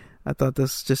clanking. I thought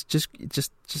this just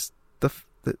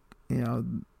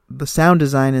the sound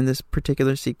design in this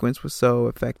particular sequence was so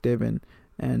effective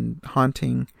and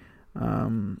haunting.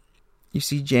 You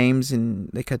see James, and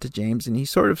they cut to James, and he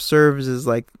sort of serves as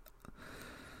like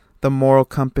the moral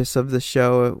compass of the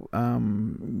show.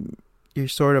 You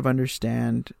sort of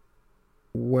understand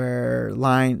where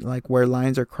lines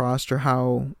are crossed, or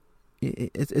how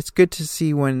it's good to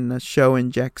see when a show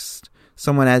injects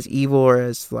someone as evil or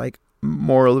as like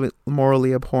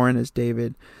morally abhorrent as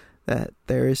David, that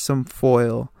there is some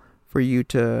foil for you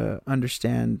to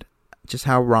understand just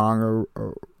how wrong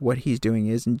or what he's doing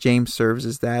is, and James serves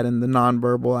as that, and the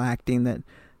nonverbal acting that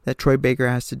Troy Baker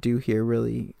has to do here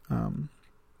really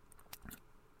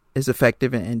is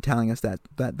effective in telling us that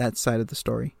side of the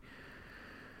story.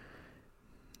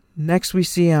 Next we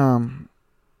see that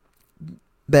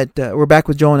we're back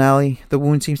with Joel and Allie. The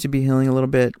wound seems to be healing a little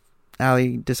bit.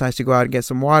 Allie decides to go out and get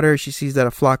some water. She sees that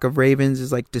a flock of ravens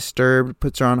is like disturbed,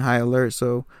 puts her on high alert.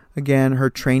 So again, her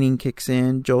training kicks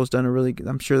in. Joel's done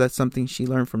I'm sure that's something she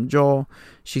learned from Joel.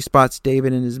 She spots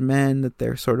David and his men, that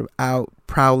they're sort of out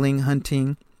prowling,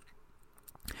 hunting.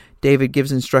 David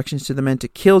gives instructions to the men to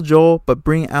kill Joel, but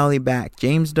bring Allie back.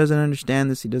 James doesn't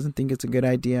understand this. He doesn't think it's a good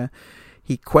idea.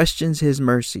 He questions his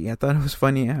mercy. I thought it was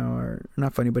funny or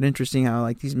not funny, but interesting how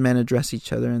like these men address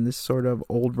each other in this sort of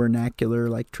old vernacular,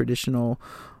 like traditional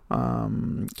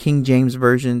King James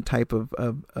version type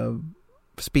of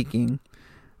speaking.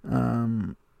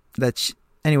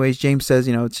 Anyways, James says,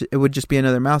 it would just be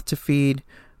another mouth to feed,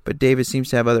 but David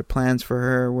seems to have other plans for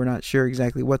her. We're not sure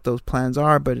exactly what those plans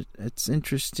are, but it's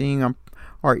interesting.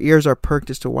 Our ears are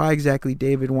perked as to why exactly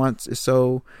David is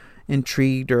so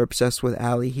intrigued or obsessed with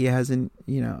Allie. He hasn't,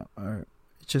 or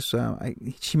just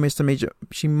she must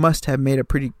have made a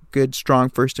pretty good, strong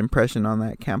first impression on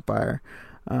that campfire,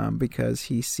 because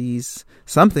he sees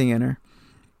something in her.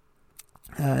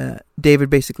 David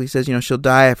basically says, she'll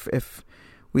die if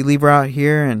we leave her out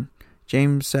here, and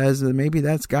James says that maybe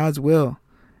that's God's will.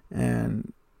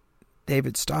 And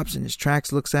David stops in his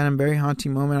tracks, looks at him, very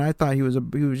haunting moment. I thought he was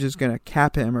just gonna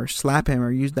cap him or slap him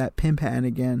or use that pimp hand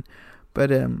again,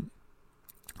 but it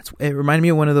reminded me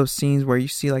of one of those scenes where you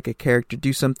see like a character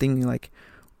do something like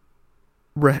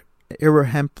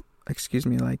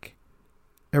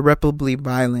irreparably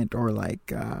violent, or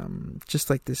like just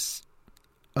like this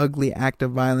ugly act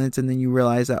of violence, and then you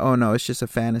realize that, oh no, it's just a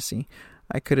fantasy.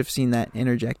 I could have seen that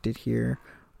interjected here,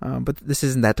 but this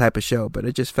isn't that type of show. But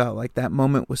it just felt like that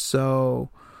moment was so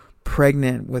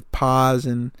pregnant with pause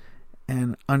and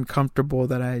uncomfortable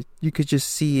that you could just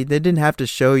see. They didn't have to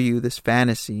show you this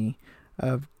fantasy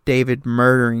of David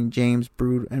murdering James,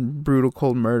 brutal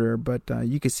cold murder, but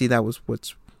you could see that was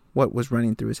what was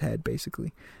running through his head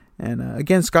basically. And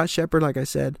again, Scott Shepherd, like I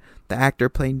said, the actor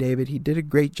playing David, he did a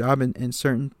great job in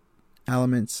certain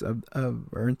elements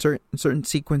or in certain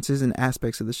sequences and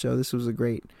aspects of the show. This was a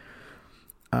great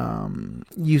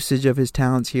usage of his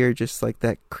talents here, just like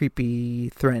that creepy,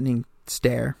 threatening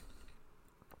stare.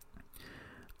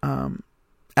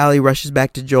 Allie rushes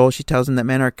back to Joel. She tells him that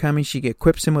men are coming. She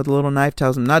equips him with a little knife,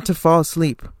 tells him not to fall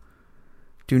asleep.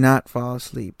 Do not fall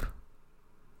asleep.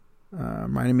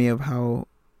 Reminded me of how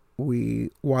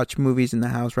we watch movies in the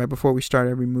house right before we start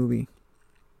every movie.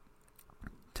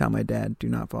 Tell my dad, do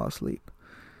not fall asleep.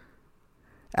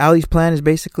 Allie's plan is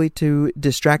basically to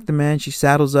distract the men. She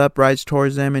saddles up, rides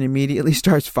towards them, and immediately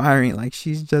starts firing. Like,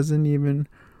 she doesn't even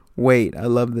wait. I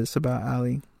love this about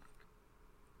Allie.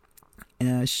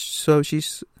 So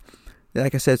she's,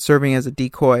 like I said, serving as a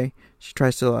decoy. She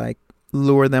tries to like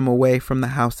lure them away from the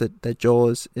house that Joel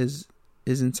is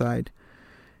inside.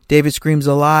 David screams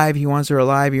alive. He wants her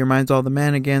alive. He reminds all the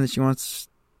men again that she wants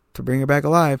to bring her back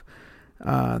alive.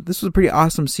 This was a pretty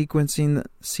awesome sequence. Like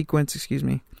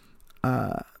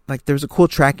there was a cool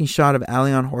tracking shot of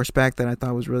Allie on horseback that I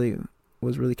thought was really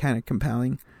kind of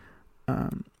compelling.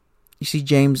 You see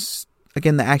James,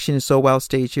 again, the action is so well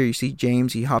staged here. You see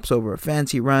James, he hops over a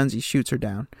fence, he runs, he shoots her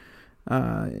down.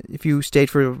 If you stayed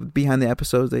for behind the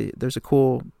episodes, there's a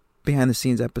cool behind the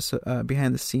scenes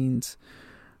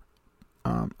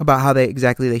about how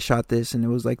they shot this, and it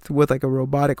was like with like a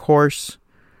robotic horse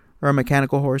or a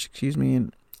mechanical horse,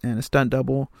 and a stunt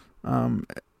double.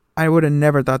 I would have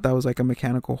never thought that was like a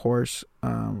mechanical horse.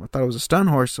 I thought it was a stunt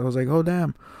horse. I was like, oh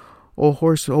damn, old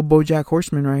BoJack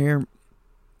Horseman right here,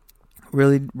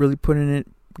 really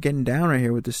getting down right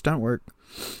here with the stunt work.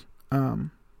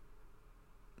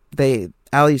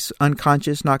 Allie's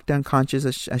unconscious, knocked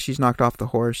unconscious as she's knocked off the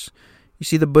horse. You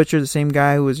see the butcher, the same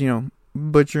guy who was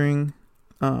butchering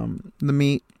the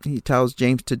meat. He tells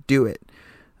James to do it.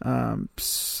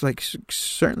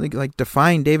 Certainly like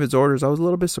defying David's orders. I was a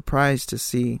little bit surprised to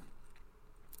see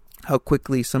how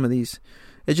quickly some of these,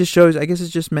 it just shows, I guess it's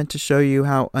just meant to show you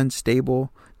how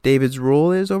unstable David's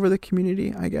rule is over the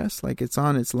community, I guess. Like it's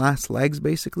on its last legs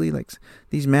basically. Like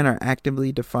these men are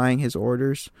actively defying his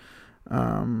orders.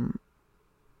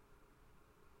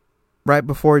 Right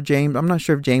before James, I'm not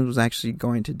sure if James was actually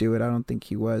going to do it. I don't think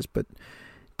he was, but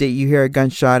you hear a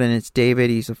gunshot and it's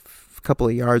David. He's a couple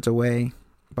of yards away,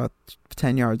 about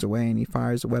 10 yards away, and he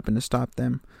fires a weapon to stop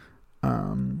them.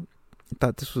 I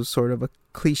thought this was sort of a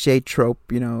cliche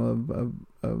trope, of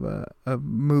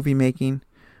movie making,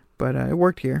 but it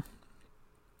worked here.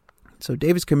 So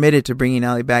David's committed to bringing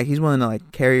Allie back. He's willing to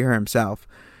like carry her himself.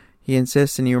 He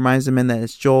insists, and he reminds the men that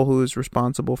it's Joel who is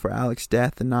responsible for Alec's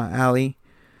death and not Allie.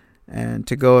 And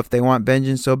to go, if they want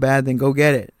vengeance so bad, then go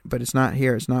get it. But it's not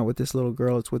here. It's not with this little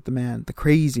girl. It's with the man, the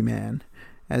crazy man,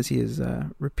 as he is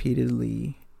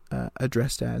repeatedly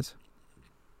addressed as.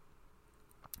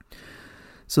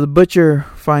 So the butcher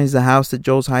finds the house that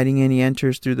Joel's hiding in. He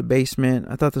enters through the basement.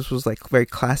 I thought this was like very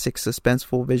classic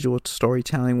suspenseful visual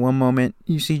storytelling. One moment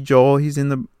you see Joel, he's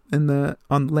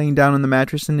laying down on the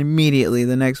mattress, and immediately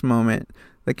the next moment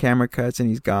the camera cuts and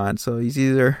he's gone. So he's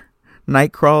either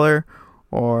Nightcrawler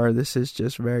or this is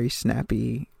just very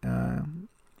snappy,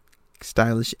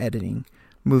 stylish editing,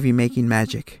 movie making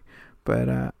magic. But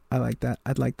I like that.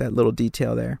 I'd like that little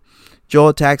detail there. Joel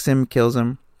attacks him, kills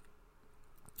him,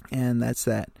 and that's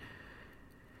that.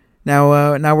 Now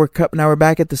we're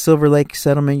back at the Silver Lake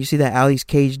settlement. You see that Allie's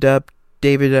caged up.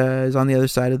 David is on the other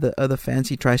side of the fence.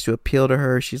 He tries to appeal to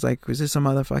her. She's like, "Is this some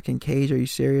motherfucking cage? Are you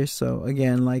serious?" So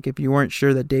again, like if you weren't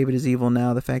sure that David is evil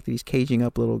now, the fact that he's caging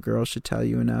up little girls should tell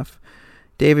you enough.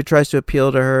 David tries to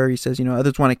appeal to her. He says,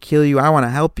 others want to kill you. I want to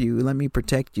help you. Let me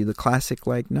protect you. The classic,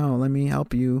 no, let me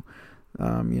help you,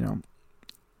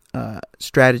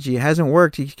 strategy. It hasn't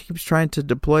worked. He keeps trying to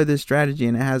deploy this strategy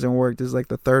and it hasn't worked. This is like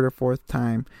the third or fourth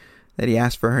time that he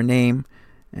asked for her name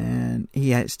and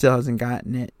he still hasn't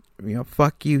gotten it.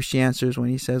 Fuck you, she answers when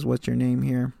he says, what's your name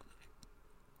here?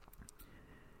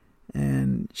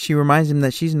 And she reminds him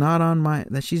that she's not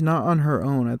on her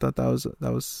own. I thought that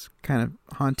was kind of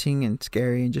haunting and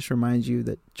scary, and just reminds you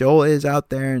that Joel is out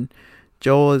there and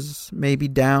Joel is maybe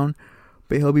down,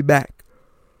 but he'll be back.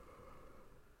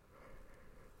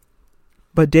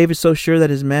 But David's so sure that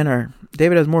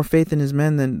David has more faith in his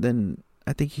men than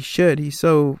I think he should. He's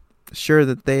so sure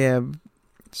that they have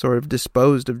sort of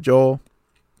disposed of Joel.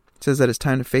 It says that it's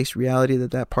time to face reality,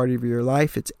 that part of your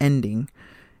life, it's ending.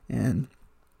 And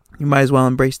you might as well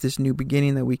embrace this new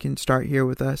beginning that we can start here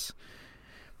with us.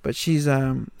 But she's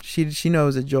she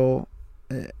knows that Joel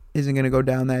isn't going to go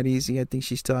down that easy. I think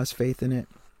she still has faith in it.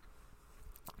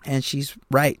 And she's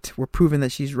right. We're proving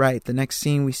that she's right. The next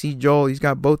scene we see Joel, he's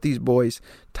got both these boys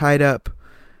tied up.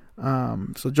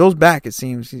 So Joel's back, it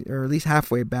seems, or at least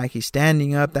halfway back. He's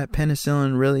standing up. That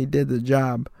penicillin really did the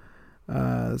job.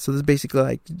 So this is basically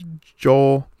like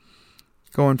Joel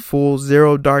going full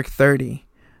 0 dark 30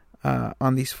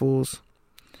 on these fools.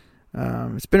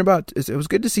 It was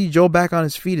good to see Joel back on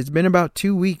his feet. It's been about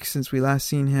 2 weeks since we last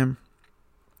seen him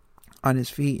on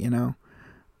his feet,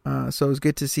 so it was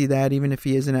good to see that, even if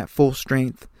he isn't at full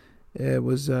strength. I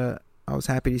was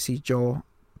happy to see Joel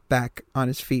back on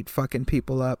his feet, fucking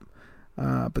people up.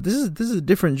 But this is a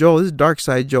different Joel. This is dark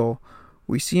side Joel.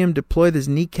 We see him deploy this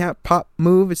kneecap pop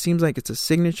move. It seems like it's a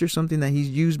signature, something that he's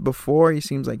used before. He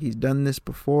seems like he's done this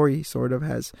before. He sort of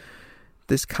has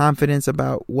this confidence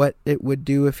about what it would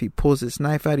do if he pulls his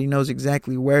knife out. He knows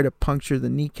exactly where to puncture the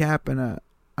kneecap, and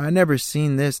I never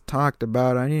seen this talked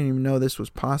about. I didn't even know this was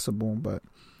possible, but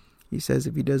he says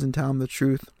if he doesn't tell him the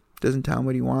truth, doesn't tell him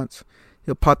what he wants,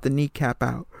 he'll pop the kneecap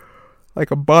out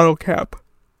like a bottle cap.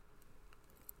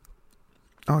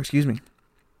 Oh, excuse me.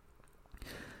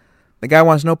 The guy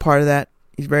wants no part of that.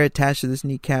 He's very attached to this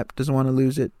kneecap, doesn't want to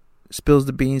lose it. Spills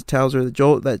the beans, tells her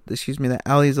that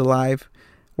Allie's alive.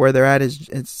 Where they're at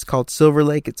it's called Silver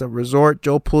Lake. It's a resort.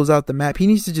 Joel pulls out the map. He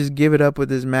needs to just give it up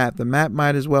with his map. The map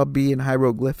might as well be in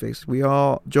hieroglyphics.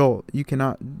 Joel, you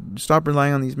cannot stop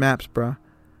relying on these maps, bruh.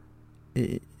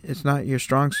 It's not your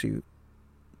strong suit.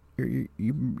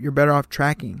 You're better off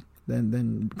tracking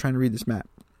than trying to read this map.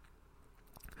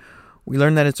 We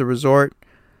learn that it's a resort.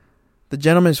 The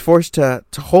gentleman is forced to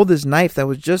hold this knife that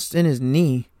was just in his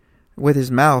knee with his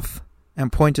mouth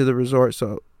and point to the resort.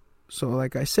 So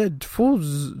like I said,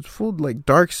 fooled like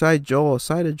dark side Joel, a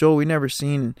side of Joel we never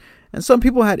seen. And some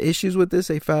people had issues with this.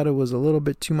 They felt it was a little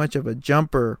bit too much of a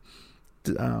jumper,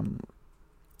 kind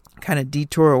of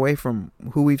detour away from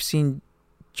who we've seen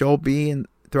Joel be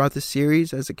throughout the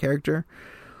series as a character.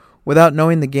 Without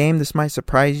knowing the game, this might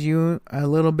surprise you a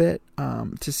little bit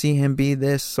to see him be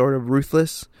this sort of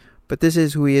ruthless. But this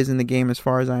is who he is in the game as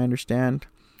far as I understand.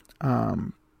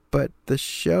 But the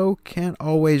show can't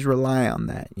always rely on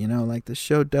that. Like the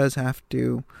show does have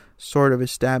to sort of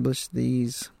establish the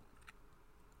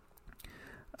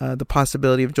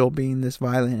possibility of Joel being this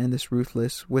violent and this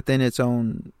ruthless within its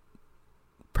own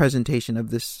presentation of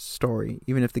this story.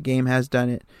 Even if the game has done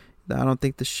it, I don't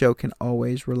think the show can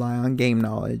always rely on game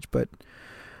knowledge. But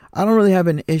I don't really have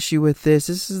an issue with this.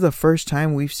 This is the first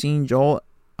time we've seen Joel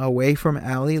away from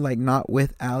Allie, like not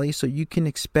with Allie, so you can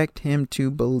expect him to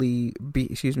behave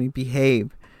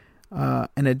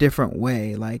in a different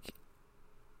way. Like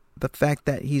the fact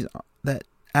that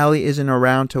Allie isn't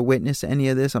around to witness any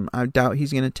of this, I doubt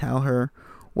he's going to tell her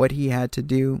what he had to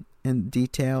do in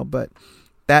detail, but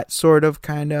that sort of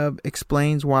kind of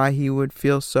explains why he would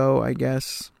feel so, I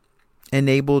guess,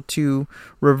 enabled to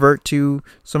revert to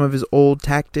some of his old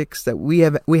tactics that we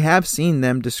have seen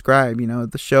them describe.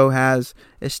 The show has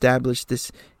established this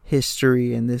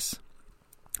history and this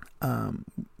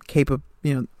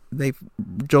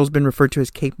Joel's been referred to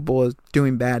as capable of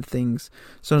doing bad things.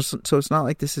 So it's not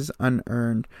like this is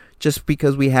unearned just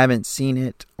because we haven't seen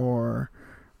it, or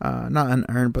not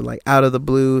unearned, but like out of the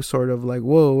blue, sort of like,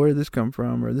 whoa, where did this come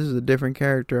from? Or this is a different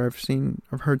character. I've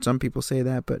heard some people say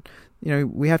that, but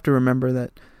we have to remember that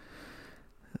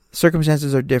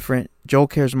circumstances are different. Joel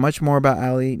cares much more about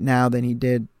Allie now than he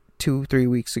did 2-3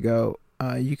 weeks ago.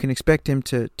 You can expect him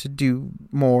to do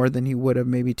more than he would have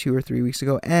maybe 2 or 3 weeks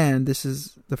ago. And this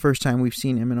is the first time we've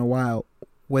seen him in a while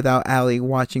without Allie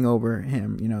watching over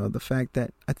him. The fact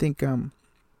that I think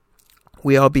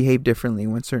we all behave differently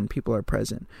when certain people are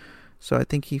present. So I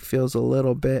think he feels a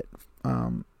little bit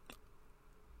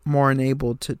more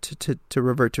enabled to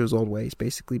revert to his old ways,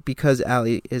 basically, because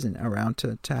Allie isn't around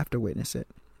to have to witness it.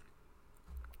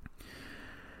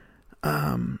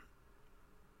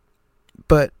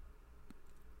 But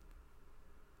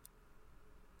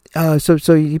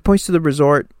so he points to the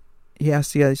resort. He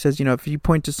asks the guy, he says, if you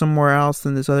point to somewhere else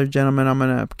than this other gentleman, I'm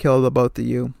going to kill the both of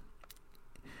you.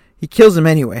 He kills him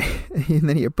anyway. And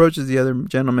then he approaches the other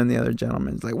gentleman. The other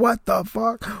gentleman's like, what the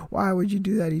fuck? Why would you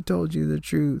do that? He told you the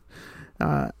truth.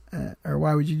 Or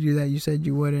why would you do that? You said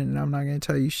you wouldn't, and I'm not going to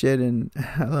tell you shit. And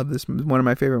I love this. One of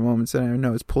my favorite moments that I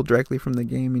know is pulled directly from the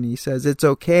game. And he says, it's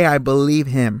okay, I believe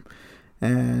him.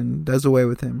 And does away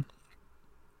with him.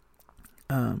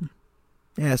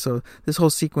 Yeah, so this whole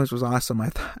sequence was awesome, I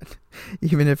thought.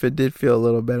 Even if it did feel a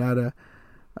little bit out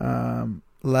of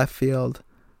left field.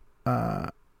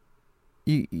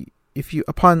 If you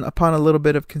upon a little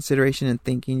bit of consideration and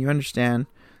thinking, you understand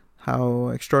how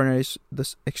extraordinary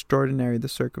the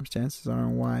circumstances are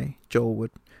and why Joel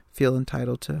would feel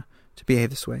entitled to behave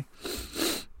this way.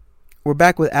 We're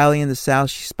back with Allie in the south.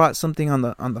 She spots something on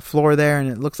the floor there, and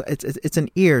it looks like it's an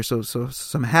ear. So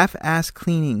some half-ass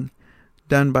cleaning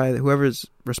done by whoever's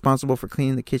responsible for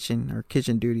cleaning the kitchen or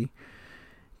kitchen duty.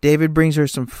 David brings her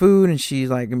some food, and she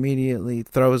immediately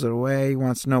throws it away. He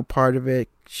wants no part of it.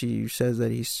 She says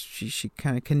that she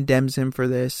kind of condemns him for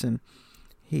this, and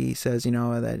he says,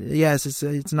 that yes,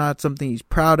 it's not something he's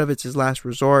proud of. It's his last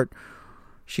resort.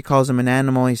 She calls him an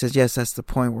animal. He says, yes, that's the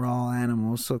point. We're all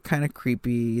animals. So kind of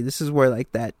creepy. This is where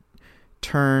that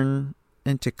turn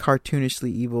into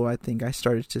cartoonishly evil, I think I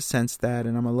started to sense that,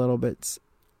 and I'm a little bit,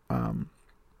 I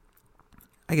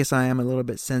guess I am a little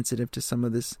bit sensitive to some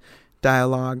of this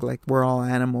dialogue, like we're all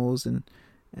animals, and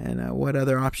what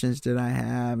other options did I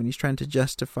have? And he's trying to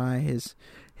justify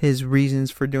his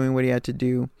reasons for doing what he had to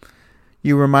do.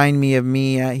 You remind me of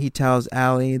me. He tells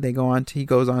Allie. He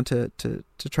goes on to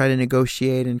try to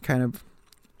negotiate and kind of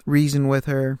reason with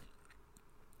her.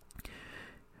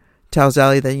 Tells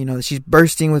Allie that that she's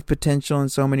bursting with potential in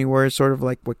so many words, sort of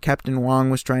like what Captain Wong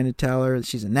was trying to tell her.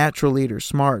 She's a natural leader,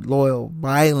 smart, loyal,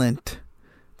 violent,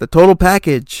 the total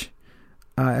package.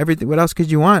 Everything. What else could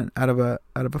you want out of a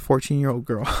 14-year-old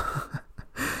girl?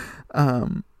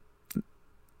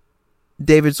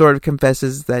 David sort of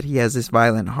confesses that he has this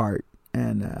violent heart,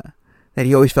 and that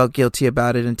he always felt guilty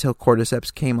about it until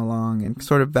cordyceps came along and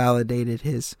sort of validated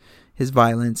his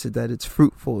violence, that it's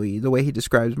fruitful. The way he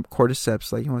describes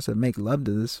cordyceps, like he wants to make love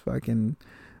to this fucking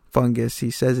fungus.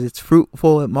 He says it's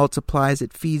fruitful, it multiplies,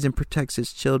 it feeds and protects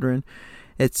its children.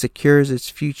 It secures its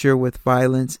future with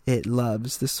violence it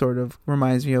loves. This sort of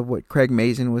reminds me of what Craig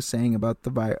Mazin was saying about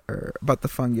the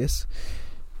fungus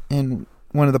in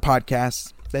one of the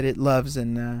podcasts that it loves.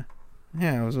 And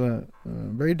it was a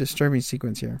very disturbing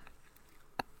sequence here.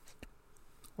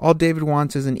 All David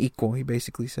wants is an equal, he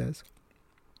basically says.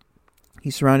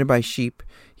 He's surrounded by sheep.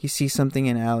 He sees something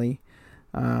in Allie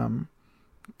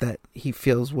that he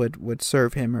feels would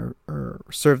serve him or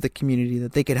serve the community,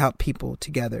 that they could help people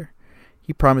together.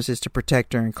 He promises to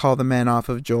protect her and call the men off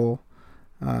of Joel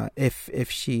if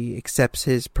she accepts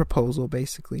his proposal,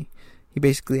 basically. He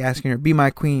basically asking her, be my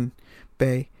queen,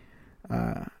 bae.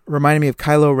 Reminded me of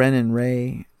Kylo Ren and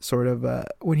Rey, sort of,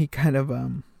 when he kind of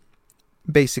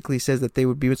basically says that they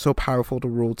would be so powerful to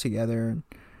rule together.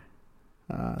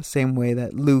 Same way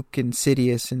that Luke and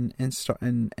Sidious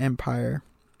and Empire.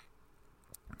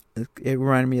 It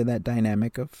reminded me of that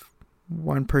dynamic of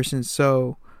one person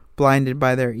so blinded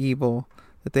by their evil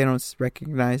that they don't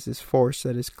recognize this force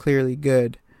that is clearly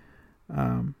good.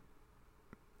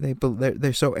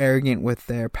 They're so arrogant with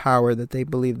their power that they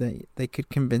believe that they could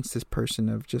convince this person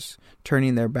of just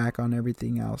turning their back on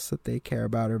everything else that they care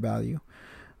about or value.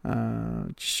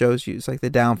 It shows you, it's like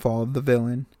the downfall of the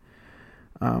villain.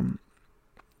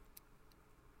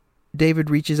 David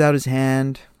reaches out his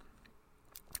hand.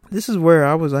 This is where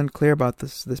I was unclear about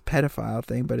this pedophile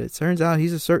thing, but it turns out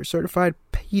he's a certified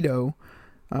pedo.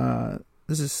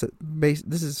 This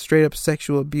is straight up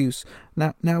sexual abuse.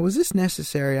 Now, was this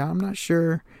necessary? I'm not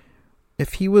sure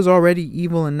if he was already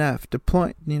evil enough.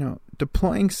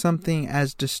 Deploying something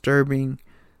as disturbing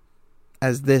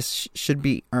as this should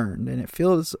be earned, and it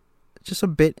feels just a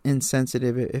bit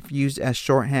insensitive if used as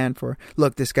shorthand for,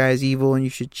 look, this guy is evil and you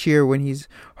should cheer when he's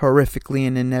horrifically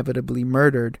and inevitably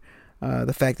murdered.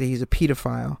 The fact that he's a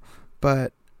pedophile,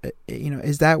 but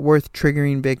is that worth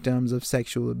triggering victims of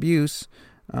sexual abuse?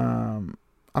 I'm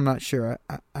not sure.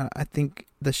 I think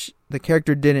the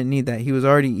character didn't need that. He was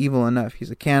already evil enough.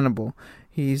 He's a cannibal.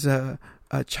 He's a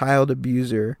child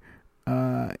abuser.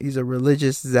 He's a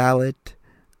religious zealot.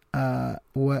 I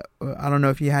don't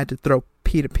know if you had to throw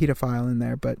pedophile in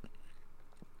there, but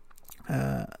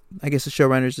I guess the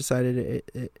showrunners decided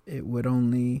it would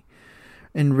only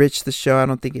enrich the show. I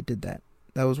don't think it did that.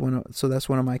 That's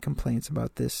one of my complaints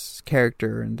about this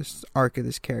character and this arc of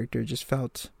this character. It just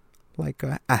felt like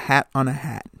a hat on a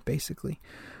hat, basically.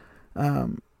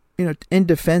 In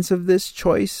defense of this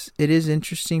choice, it is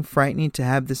interesting, frightening to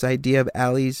have this idea of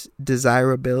Allie's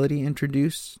desirability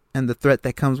introduced and the threat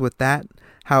that comes with that,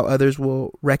 how others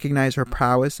will recognize her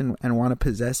prowess and want to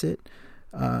possess it.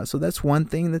 So that's one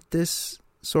thing that this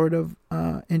sort of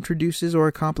introduces or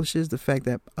accomplishes, the fact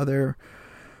that other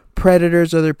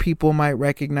predators, other people might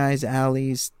recognize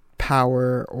Allie's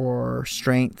power or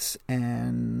strengths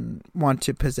and want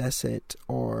to possess it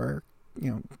or,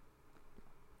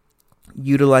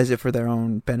 utilize it for their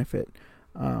own benefit.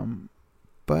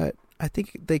 But I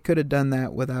think they could have done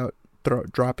that without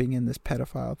dropping in this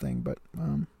pedophile thing. But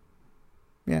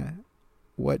yeah,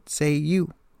 what say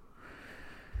you?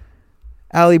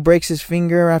 Allie breaks his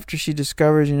finger after she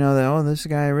discovers, that this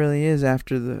guy really is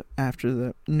after the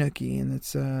nookie, and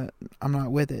it's I'm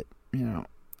not with it.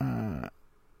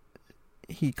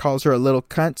 He calls her a little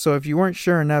cunt. So if you weren't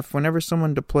sure enough, whenever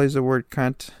someone deploys the word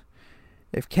cunt,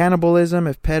 if cannibalism,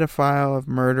 if pedophile, if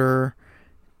murderer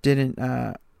didn't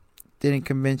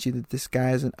convince you that this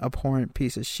guy is an abhorrent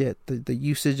piece of shit, the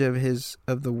usage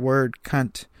of the word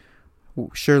cunt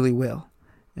surely will,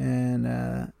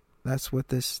 and that's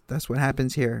what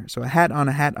happens here. So a hat on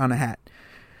a hat on a hat.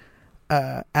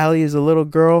 Allie is a little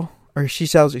girl, or she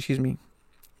sells,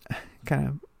 kind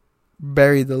of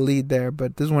buried the lead there,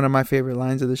 but this is one of my favorite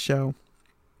lines of the show.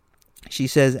 She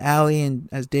says, Allie, and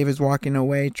as David's walking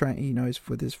away, trying,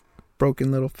 with his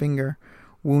broken little finger,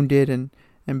 wounded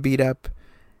and beat up,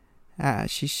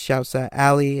 she shouts at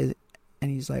Allie,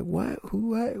 and he's like, what?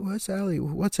 What's Allie?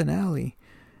 What's an Allie?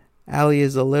 Allie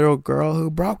is a little girl who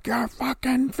broke your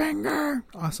fucking finger.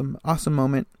 Awesome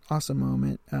moment.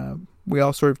 We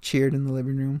all sort of cheered in the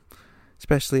living room,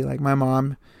 especially like my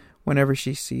mom. Whenever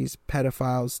she sees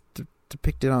pedophiles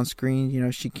depicted on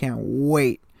screen, she can't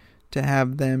wait to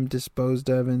have them disposed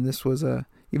of. And this was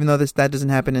even though that doesn't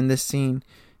happen in this scene,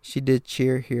 she did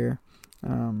cheer here.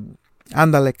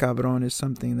 Andale cabrón is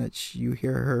something that you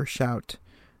hear her shout.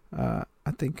 I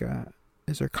think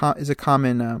is a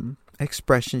common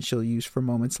expression she'll use for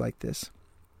moments like this.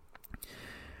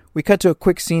 We cut to a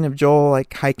quick scene of Joel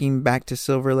hiking back to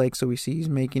Silver Lake, so we see he's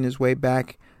making his way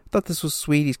back. I thought this was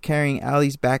sweet. He's carrying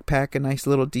Allie's backpack, a nice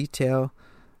little detail.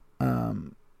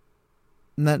 None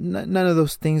of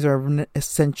those things are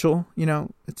essential,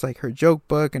 It's like her joke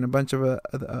book and a bunch of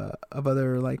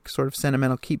other sort of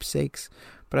sentimental keepsakes.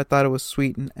 But I thought it was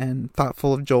sweet and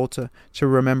thoughtful of Joel to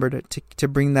remember to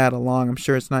bring that along. I'm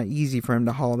sure it's not easy for him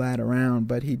to haul that around,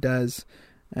 but he does,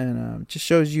 and just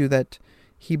shows you that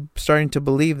he's starting to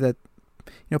believe that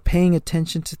paying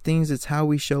attention to things is how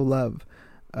we show love,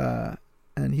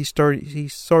 and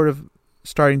he's sort of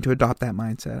starting to adopt that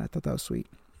mindset. I thought that was sweet.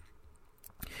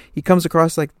 He comes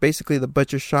across basically the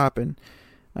butcher shop, and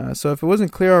so if it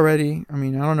wasn't clear already, I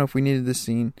don't know if we needed this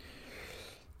scene.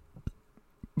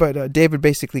 But David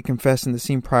basically confessed in the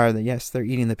scene prior that, yes, they're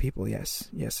eating the people. Yes,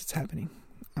 it's happening.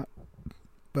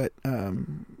 But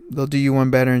they'll do you one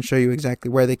better and show you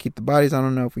exactly where they keep the bodies. I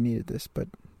don't know if we needed this, but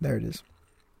there it is.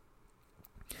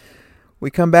 We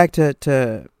come back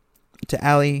to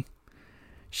Allie.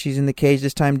 She's in the cage.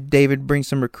 This time David brings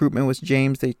some recruitment with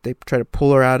James. They try to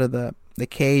pull her out of the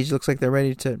cage. Looks like they're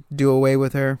ready to do away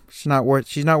with her. She's not worth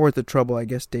the trouble, I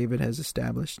guess David has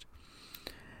established.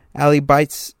 Allie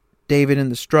bites David in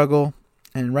the struggle,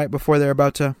 and right before they're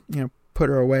about to, put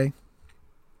her away,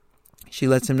 she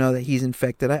lets him know that he's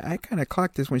infected. I kind of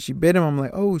clocked this when she bit him. I'm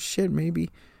like, oh shit, maybe.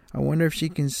 I wonder if she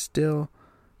can still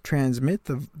transmit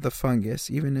the fungus,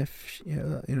 even if,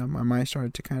 my mind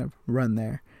started to kind of run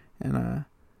there. And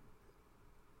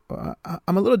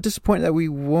I'm a little disappointed that we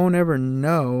won't ever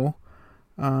know,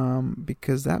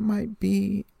 because that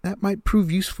might prove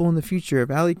useful in the future.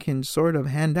 If Allie can sort of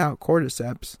hand out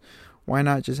cordyceps, why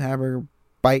not just have her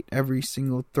bite every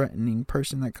single threatening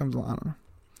person that comes along? I don't know.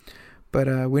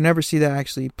 But we never see that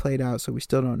actually played out, so we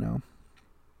still don't know.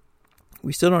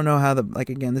 We still don't know how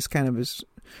again, this kind of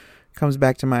comes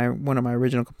back to one of my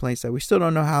original complaints, that we still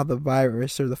don't know how the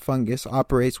virus or the fungus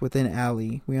operates within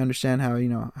Allie. We understand how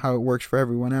it works for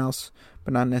everyone else,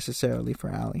 but not necessarily for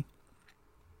Allie.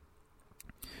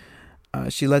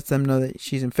 She lets them know that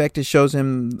she's infected, shows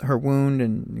him her wound,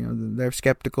 and they're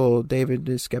skeptical. David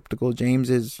is skeptical. James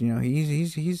is,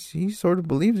 he sort of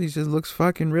believes. He says, looks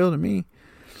fucking real to me.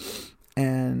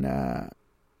 And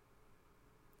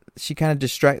she kind of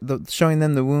showing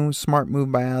them the wound. Smart move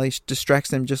by Allie. She distracts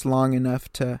them just long enough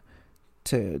to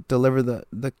deliver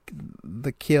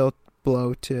the kill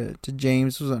blow to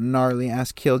James. It was a gnarly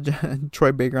ass kill.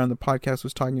 Troy Baker on the podcast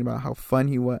was talking about how fun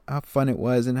it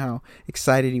was, and how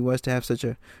excited he was to have such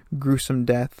a gruesome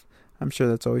death. I'm sure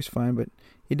that's always fun, but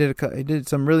he did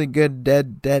some really good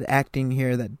dead acting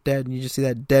here. You just see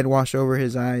that dead wash over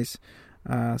his eyes.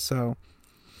 So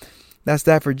that's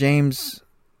that for James.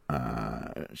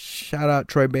 Shout out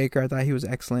Troy Baker. I thought he was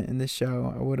excellent in this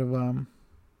show. I would have,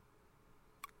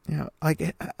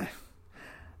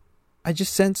 I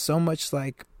just sense so much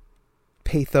like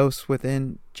pathos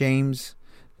within James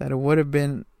that it would have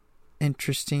been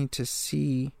interesting to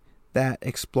see that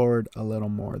explored a little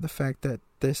more. The fact that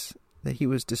he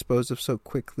was disposed of so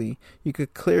quickly, you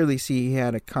could clearly see he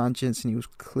had a conscience, and he was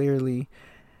clearly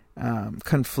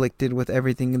conflicted with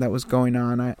everything that was going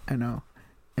on. I know,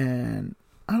 and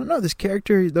I don't know, this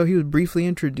character, though he was briefly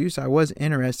introduced, I was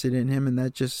interested in him, and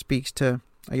that just speaks to,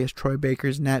 I guess, Troy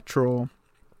Baker's natural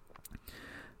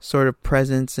sort of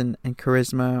presence and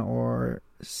charisma or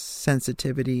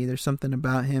sensitivity. There's something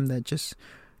about him that just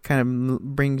kind of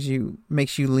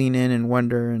makes you lean in and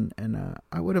wonder, and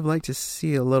I would have liked to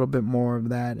see a little bit more of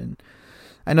that. And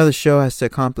I know the show has to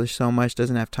accomplish so much,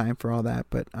 doesn't have time for all that,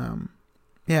 but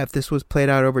if this was played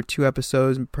out over 2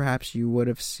 episodes, perhaps you would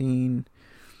have seen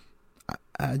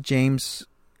James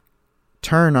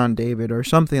turn on David or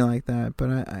something like that. But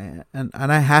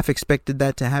I half expected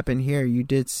that to happen here. You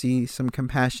did see some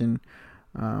compassion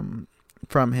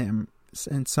from him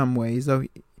in some ways, though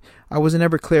I wasn't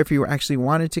ever clear if he actually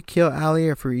wanted to kill Allie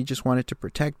or if he just wanted to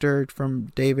protect her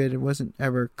from David. It wasn't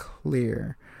ever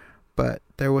clear, but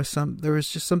there was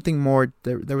just something more.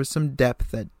 There was some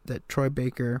depth that Troy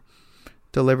Baker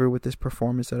delivered with this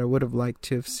performance that I would have liked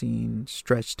to have seen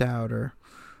stretched out or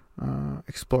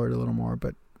explored a little more,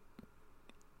 but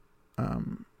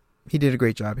he did a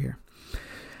great job here.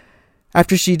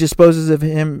 After she disposes of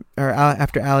him, or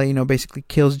after Allie, basically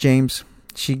kills James,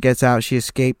 she gets out, she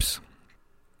escapes.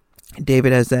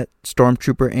 David has that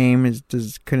stormtrooper aim,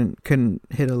 couldn't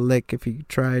hit a lick if he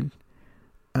tried.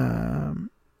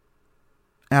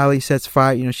 Allie sets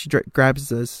fire, she grabs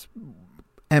this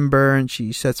ember and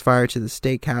she sets fire to the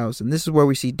steakhouse, and this is where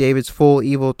we see David's full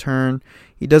evil turn.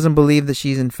 He doesn't believe that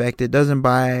she's infected, doesn't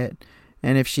buy it,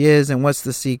 and if she is, then what's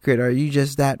the secret? Are you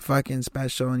just that fucking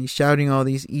special? And he's shouting all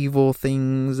these evil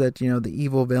things that the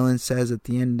evil villain says at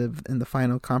the end in the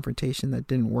final confrontation that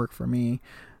didn't work for me.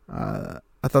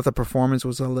 I thought the performance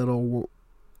was a little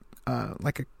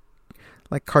like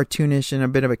cartoonish and a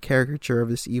bit of a caricature of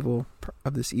this evil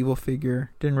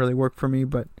figure. Didn't really work for me,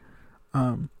 but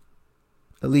at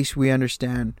least we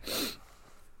understand.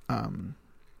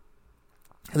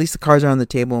 At least the cards are on the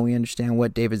table, and we understand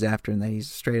what David's after, and that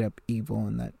he's straight up evil,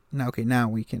 and that now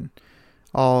we can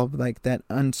all of like that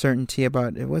uncertainty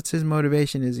about what's his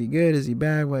motivation. Is he good? Is he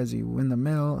bad? What is he in the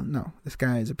middle? No, this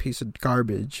guy is a piece of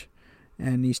garbage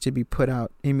and needs to be put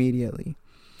out immediately.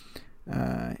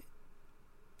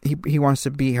 He wants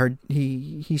to be her.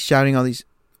 He's shouting all these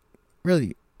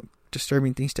really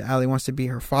disturbing things to Allie. He wants to be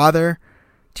her father,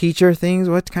 teacher things.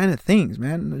 What kind of things,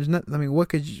 man? There's not. I mean, what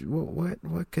could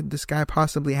this guy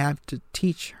possibly have to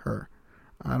teach her?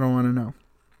 I don't want to know.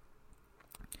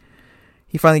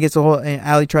 He finally gets a hold.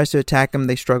 Allie tries to attack him.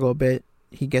 They struggle a bit.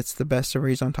 He gets the best of her.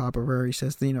 He's on top of her. He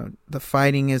says, the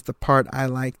fighting is the part I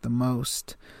like the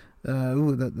most.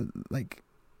 Like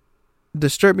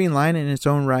disturbing line in its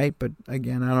own right, but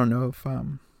again, I don't know if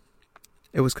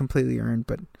it was completely earned,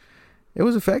 but it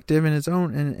was effective in its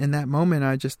own. And in that moment,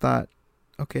 I just thought,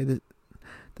 okay,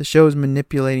 the show is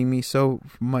manipulating me so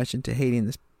much into hating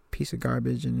this piece of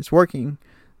garbage, and it's working.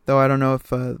 Though I don't know if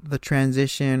the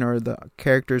transition or the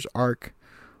character's arc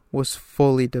was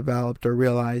fully developed or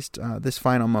realized. This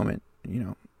final moment,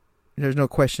 there's no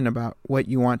question about what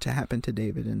you want to happen to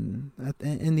David, and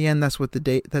in the end, that's what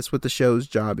the show's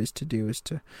job is to do, is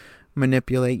to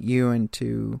manipulate you and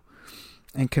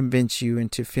convince you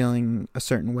into feeling a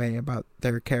certain way about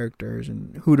their characters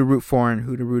and who to root for and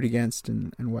who to root against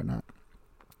and whatnot.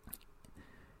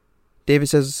 David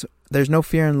says there's no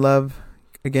fear in love,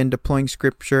 again deploying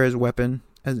scripture as weapon,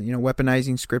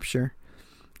 weaponizing scripture.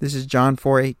 This is John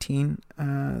 4:18.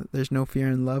 There's no fear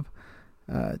in love.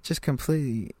 Just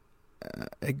completely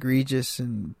egregious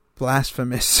and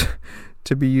blasphemous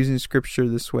to be using scripture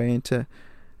this way,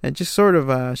 and just sort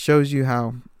of shows you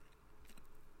how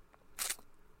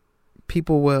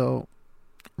people will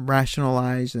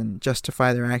rationalize and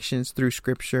justify their actions through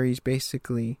scripture. He's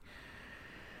basically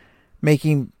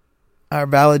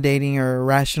validating or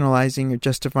rationalizing or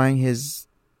justifying his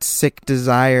sick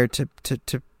desire to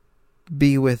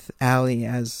be with Allie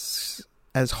as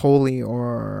as holy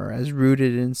or as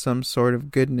rooted in some sort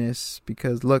of goodness,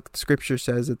 because look, scripture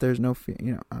says that there's no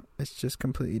fear. It's just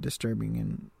completely disturbing,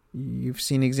 and you've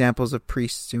seen examples of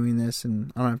priests doing this,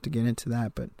 and I don't have to get into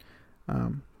that, but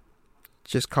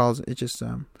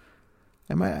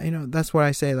that's what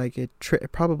I say, like it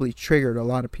probably triggered a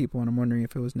lot of people, and I'm wondering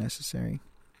if it was necessary.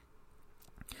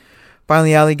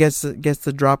 Finally, Allie gets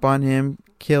the drop on him,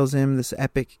 kills him, this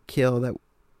epic kill that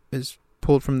is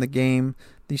pulled from the game.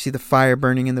 You see the fire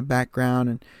burning in the background,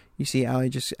 and you see Allie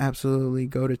just absolutely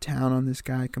go to town on this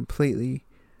guy, completely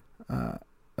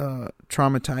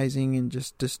traumatizing and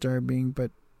just disturbing.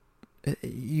 But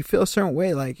you feel a certain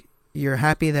way, like you're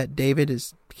happy that David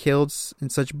is killed in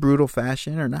such brutal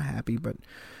fashion, or not happy, but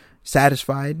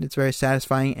satisfied. It's a very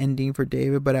satisfying ending for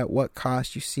David, but at what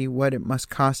cost? You see what it must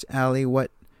cost Allie,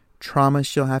 what trauma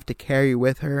she'll have to carry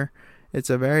with her. It's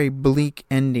a very bleak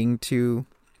ending to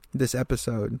this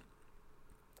episode.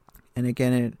 And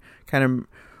again, it kind of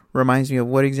reminds me of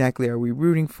what exactly are we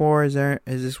rooting for? Is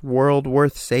this world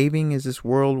worth saving? Is this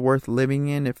world worth living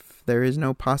in? If there is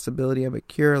no possibility of a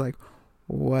cure, like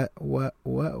what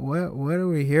are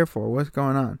we here for? What's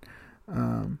going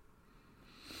on?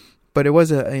 But it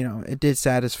was it did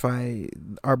satisfy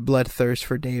our bloodthirst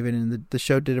for David, and the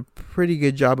show did a pretty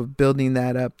good job of building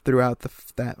that up throughout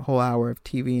that whole hour of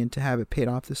TV, and to have it paid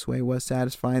off this way was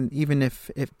satisfying, even if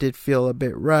it did feel a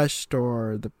bit rushed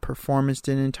or the performance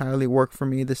didn't entirely work for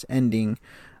me. This ending,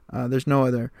 there's no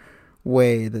other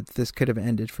way that this could have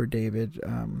ended for David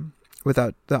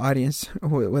without the audience,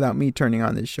 without me turning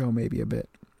on this show maybe a bit.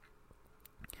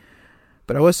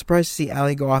 But I was surprised to see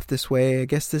Allie go off this way. I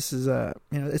guess this is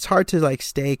it's hard to like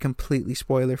stay completely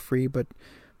spoiler free, but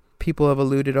people have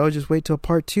alluded, just wait till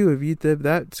part 2. If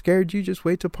that scared you, just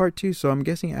wait till part 2. So I'm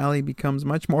guessing Allie becomes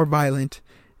much more violent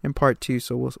in part 2.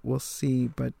 So we'll see.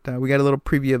 But we got a little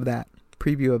preview of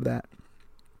that.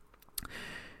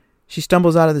 She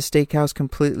stumbles out of the steakhouse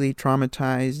completely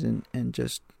traumatized and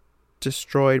just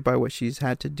destroyed by what she's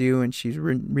had to do, and she's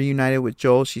reunited with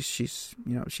Joel. She's she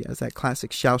has that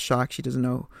classic shell shock. She doesn't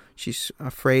know, she's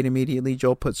afraid immediately.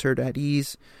 Joel puts her at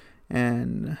ease,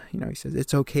 and he says,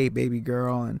 "It's okay, baby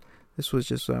girl." And this was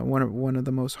just one of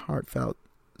the most heartfelt,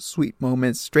 sweet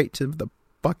moments, straight to the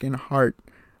fucking heart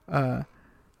of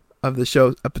the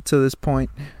show up until this point.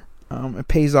 It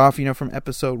pays off, from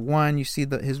episode 1. You see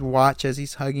his watch as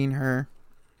he's hugging her.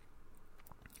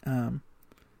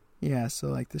 Yeah, so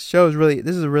like this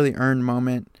is a really earned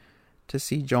moment to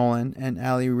see Joel and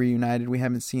Allie reunited. We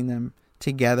haven't seen them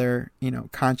together,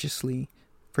 consciously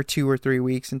for 2 or 3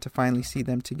 weeks, and to finally see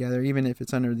them together, even if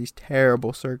it's under these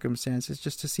terrible circumstances,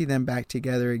 just to see them back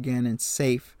together again and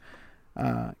safe,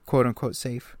 quote unquote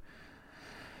safe,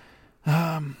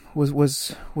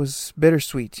 was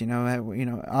bittersweet.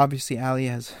 Obviously Allie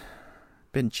has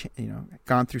been,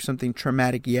 gone through something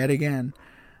traumatic yet again.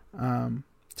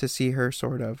 To see her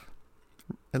sort of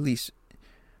at least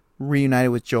reunited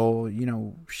with Joel,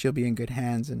 she'll be in good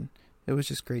hands, and it was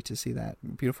just great to see that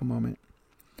beautiful moment.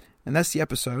 And that's the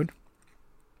episode.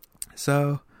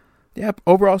 So, yeah,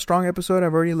 overall strong episode.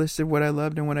 I've already listed what I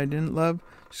loved and what I didn't love.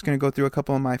 Just going to go through a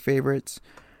couple of my favorites.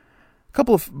 A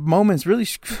couple of moments, really,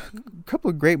 a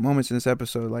couple of great moments in this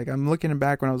episode. Like, I'm looking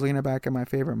back, when I was looking back at my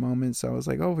favorite moments, I was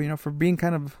like, for being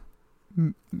kind of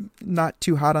not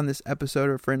too hot on this episode,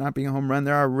 or for it not being a home run,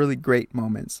 there are really great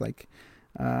moments, like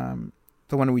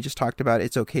the one we just talked about,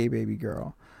 "It's okay, baby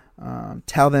girl."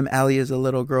 Tell them Allie is a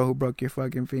little girl who broke your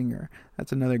fucking finger.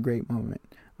 That's another great moment.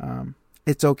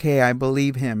 It's okay, I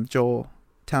believe him, Joel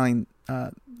telling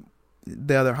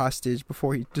the other hostage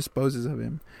before he disposes of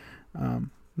him.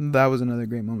 That was another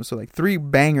great moment. So like 3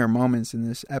 banger moments in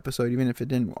this episode. Even if it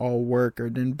didn't all work or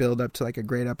didn't build up to like a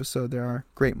great episode, there are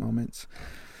great moments.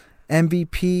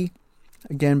 MVP,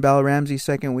 again, Bella Ramsey,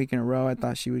 2nd week in a row. I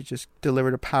thought she was just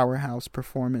delivered a powerhouse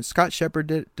performance. Scott Shepherd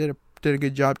did a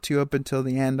good job too up until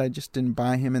the end. I just didn't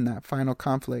buy him in that final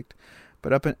conflict,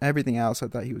 but up in everything else, I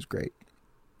thought he was great.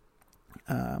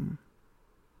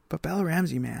 But Bella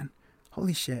Ramsey, man,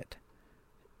 holy shit,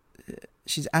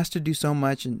 she's asked to do so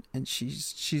much, and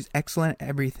she's excellent at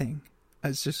everything.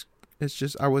 It's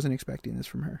just I wasn't expecting this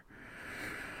from her.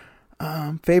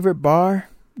 Favorite bar.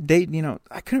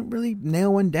 I couldn't really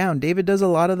nail one down. David does a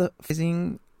lot of the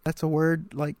phrasing. That's a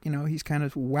word. Like, he's kind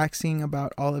of waxing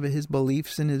about all of his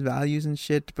beliefs and his values and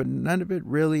shit, but none of it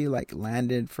really like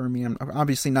landed for me. I'm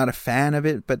obviously not a fan of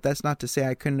it, but that's not to say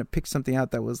I couldn't have picked something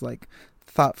out that was like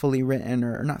thoughtfully written,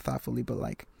 or not thoughtfully, but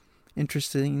like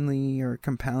interestingly or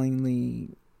compellingly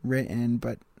written.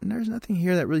 But there's nothing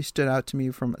here that really stood out to me,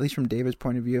 at least from David's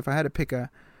point of view. If I had to pick a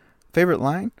favorite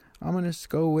line, I'm going to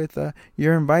go with,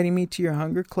 "You're inviting me to your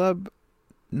hunger club.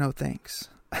 no thanks.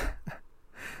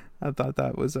 I thought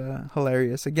that was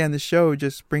hilarious. Again, the show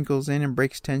just sprinkles in and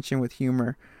breaks tension with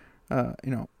humor, at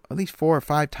least 4 or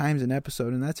 5 times an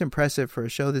episode, and that's impressive for a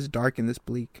show this dark and this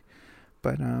bleak.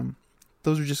 But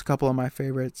those are just a couple of my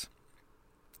favorites.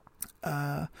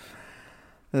 And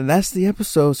that's the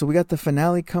episode. So we got the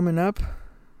finale coming up.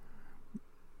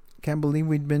 Can't believe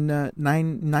we'd been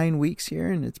 9 weeks here,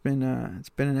 and it's been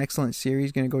an excellent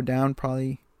series. Going to go down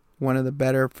probably one of the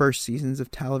better first seasons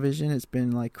of television. It's been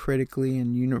like critically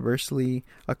and universally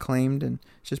acclaimed, and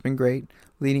it's just been great.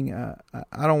 Leading,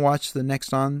 I don't watch the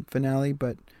Next On finale,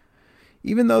 but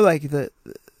even though like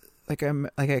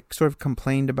I sort of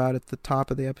complained about at the top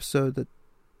of the episode that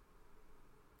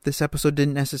this episode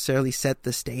didn't necessarily set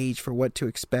the stage for what to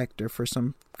expect or for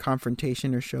some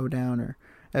confrontation or showdown or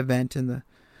event in the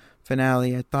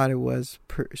finale, I thought it was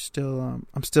still.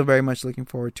 I'm still very much looking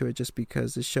forward to it, just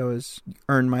because the show has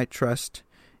earned my trust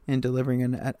in delivering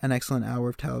an excellent hour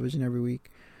of television every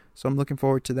week. So I'm looking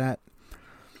forward to that.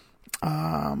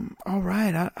 All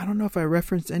right, I don't know if I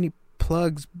referenced any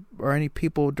plugs or any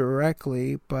people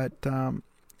directly, but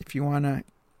if you want to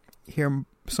hear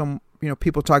some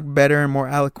people talk better and more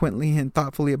eloquently and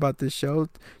thoughtfully about this show,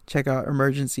 check out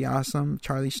Emergency Awesome,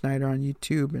 Charlie Schneider on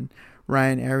YouTube, and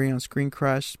Ryan Airy on Screen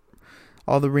Crush.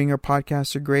 All the Ringer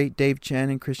podcasts are great. Dave Chen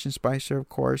and Christian Spicer, of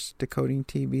course. Decoding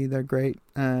TV, they're great.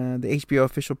 The HBO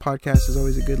official podcast is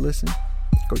always a good listen.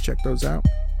 Go check those out.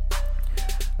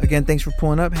 Again, thanks for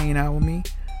pulling up, hanging out with me.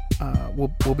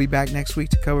 We'll be back next week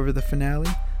to cover the finale.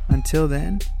 Until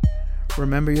then,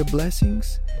 remember your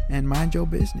blessings and mind your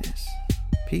business.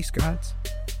 Peace, gods.